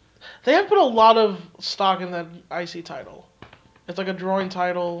so. They have put a lot of stock in that IC title. It's like a drawing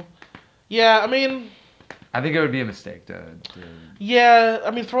title. Yeah, I mean... I think it would be a mistake to... Yeah, I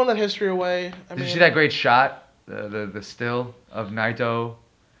mean, throwing that history away. Did you see that great shot? The still of Naito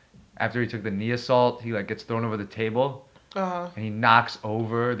after he took the knee assault. He like gets thrown over the table. Uh-huh. And he knocks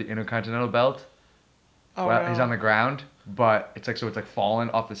over the Intercontinental belt. Oh, no. He's on the ground. But it's like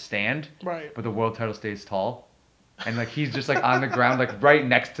falling off the stand. Right. But the world title stays tall. And like he's just like on the ground, like right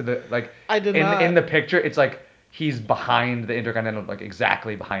next to the like in the picture, it's like he's behind the Intercontinental, like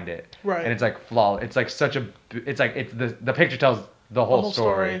exactly behind it. Right. And it's like flawless. It's like the picture tells the whole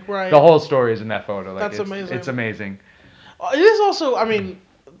story. Right. The whole story is in that photo. Like, That's amazing. It's amazing. It is also, I mean,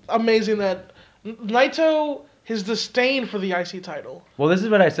 amazing that Naito, his disdain for the IC title. Well, this is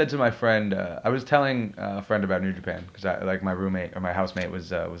what I said to my friend. I was telling a friend about New Japan because my roommate or my housemate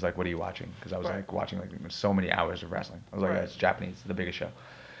was like, "What are you watching?" Because I was like watching like so many hours of wrestling. I was like, "It's Japanese, it's the biggest show."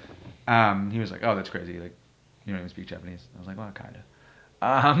 He was like, "Oh, that's crazy. Like, you don't even speak Japanese." I was like, "Well,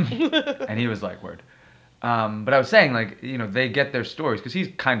 kinda." And he was like, "Word." But I was saying like, they get their stories because he's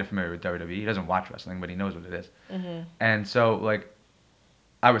kind of familiar with WWE. He doesn't watch wrestling, but he knows what it is. Mm-hmm. And so like.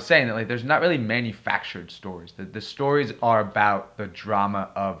 I was saying that like there's not really manufactured stories. The stories are about the drama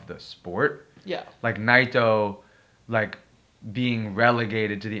of the sport. Yeah. Like Naito, like being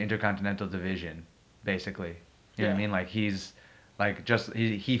relegated to the Intercontinental Division, basically. You know what I mean? Like he's like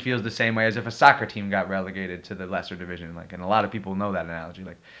he feels the same way as if a soccer team got relegated to the lesser division. Like, and a lot of people know that analogy.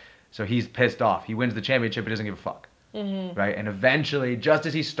 Like, so he's pissed off. He wins the championship, but doesn't give a fuck. Mm-hmm. Right? And eventually, just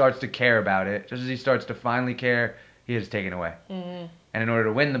as he starts to care about it, just as he starts to finally care, he is taken away. Mm-hmm. And in order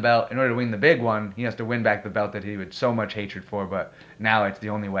to win the belt, in order to win the big one, he has to win back the belt that he had so much hatred for, but now it's the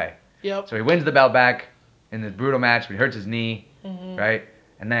only way. Yep. So he wins the belt back in this brutal match, but he hurts his knee, mm-hmm. right?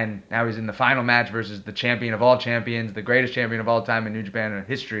 And then now he's in the final match versus the champion of all champions, the greatest champion of all time in New Japan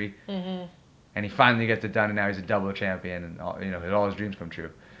history. Mm-hmm. And he finally gets it done, and now he's a double champion, and all his dreams come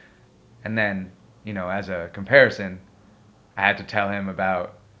true. And then, as a comparison, I had to tell him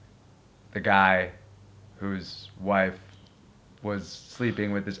about the guy whose wife was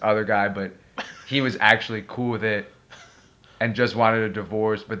sleeping with this other guy, but he was actually cool with it and just wanted a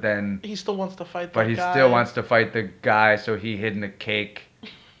divorce, but then he still wants to fight the guy, so he hid in the cake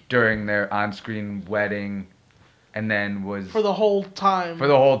during their on-screen wedding, and then was For the whole time. for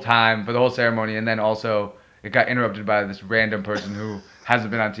the whole ceremony, and then also it got interrupted by this random person who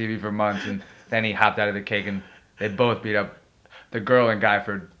hasn't been on TV for months, and then he hopped out of the cake, and they both beat up the girl and guy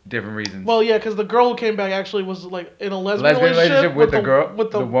for different reasons. Well, yeah, because the girl who came back actually was like in a lesbian, relationship with the girl,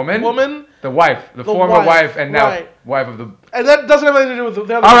 with the woman, the wife, the former wife, and now wife of the. And that doesn't have anything to do with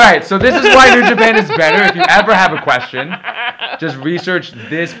the other. All right, so this is why New Japan is better. If you ever have a question, just research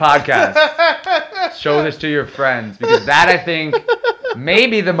this podcast. Show this to your friends, because that, I think, may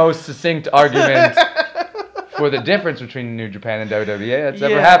be the most succinct argument for the difference between New Japan and WWE that's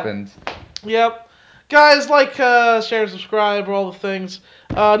ever happened. Yep. Guys, like, share, subscribe, or all the things.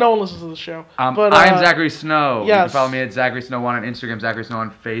 No one listens to the show. But I'm Zachary Snow. Yes. You can follow me at Zachary Snow 1 on Instagram, Zachary Snow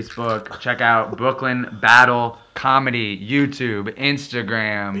on Facebook. Check out Brooklyn Battle Comedy, YouTube,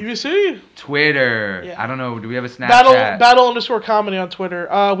 Instagram, BBC, Twitter. Yeah. I don't know. Do we have a Snapchat? Battle_comedy on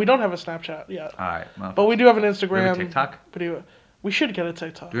Twitter. We don't have a Snapchat yet. All right. Well, but we do have an Instagram. Do we have a TikTok? We should get a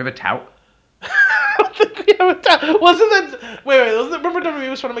TikTok. Do we have a tout? I don't think we have a tout. Wasn't that... Wait. Remember WWE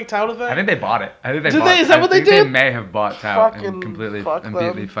was trying to make tout a thing? I think they bought it. Is that what they did? They may have bought tout and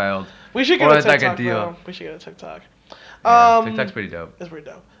completely failed. We should get a TikTok. Like a deal. We should get a TikTok. Yeah, TikTok's pretty dope. It's pretty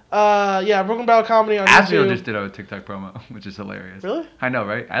dope. Yeah, Brooklyn Battle Comedy on YouTube. Azrael just did a TikTok promo, which is hilarious. Really? I know,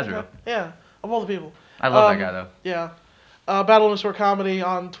 right? Azrael. Yeah, of all the people. I love that guy, though. Yeah. Battle_comedy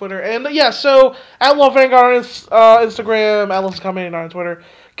on Twitter. And, yeah, so, Outlaw Vanguard on Instagram, Outlaw Comedy on Twitter.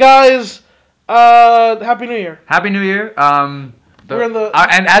 Guys, Happy New Year. Happy New Year. We're in the...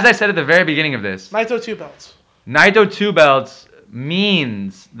 and as I said at the very beginning of this... Naito 2 belts. Naito 2 belts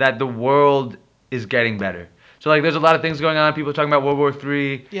means that the world is getting better. So, like, there's a lot of things going on. People talking about World War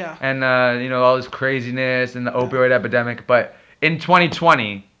III. Yeah. And, all this craziness and the opioid epidemic. But in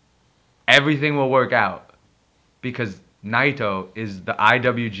 2020, everything will work out. Because Naito is the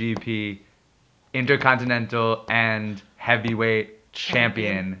IWGP Intercontinental and Heavyweight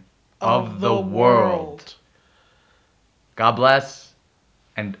Champion of the world. God bless.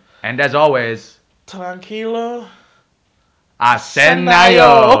 And as always... Tranquilo.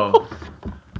 Asenayo.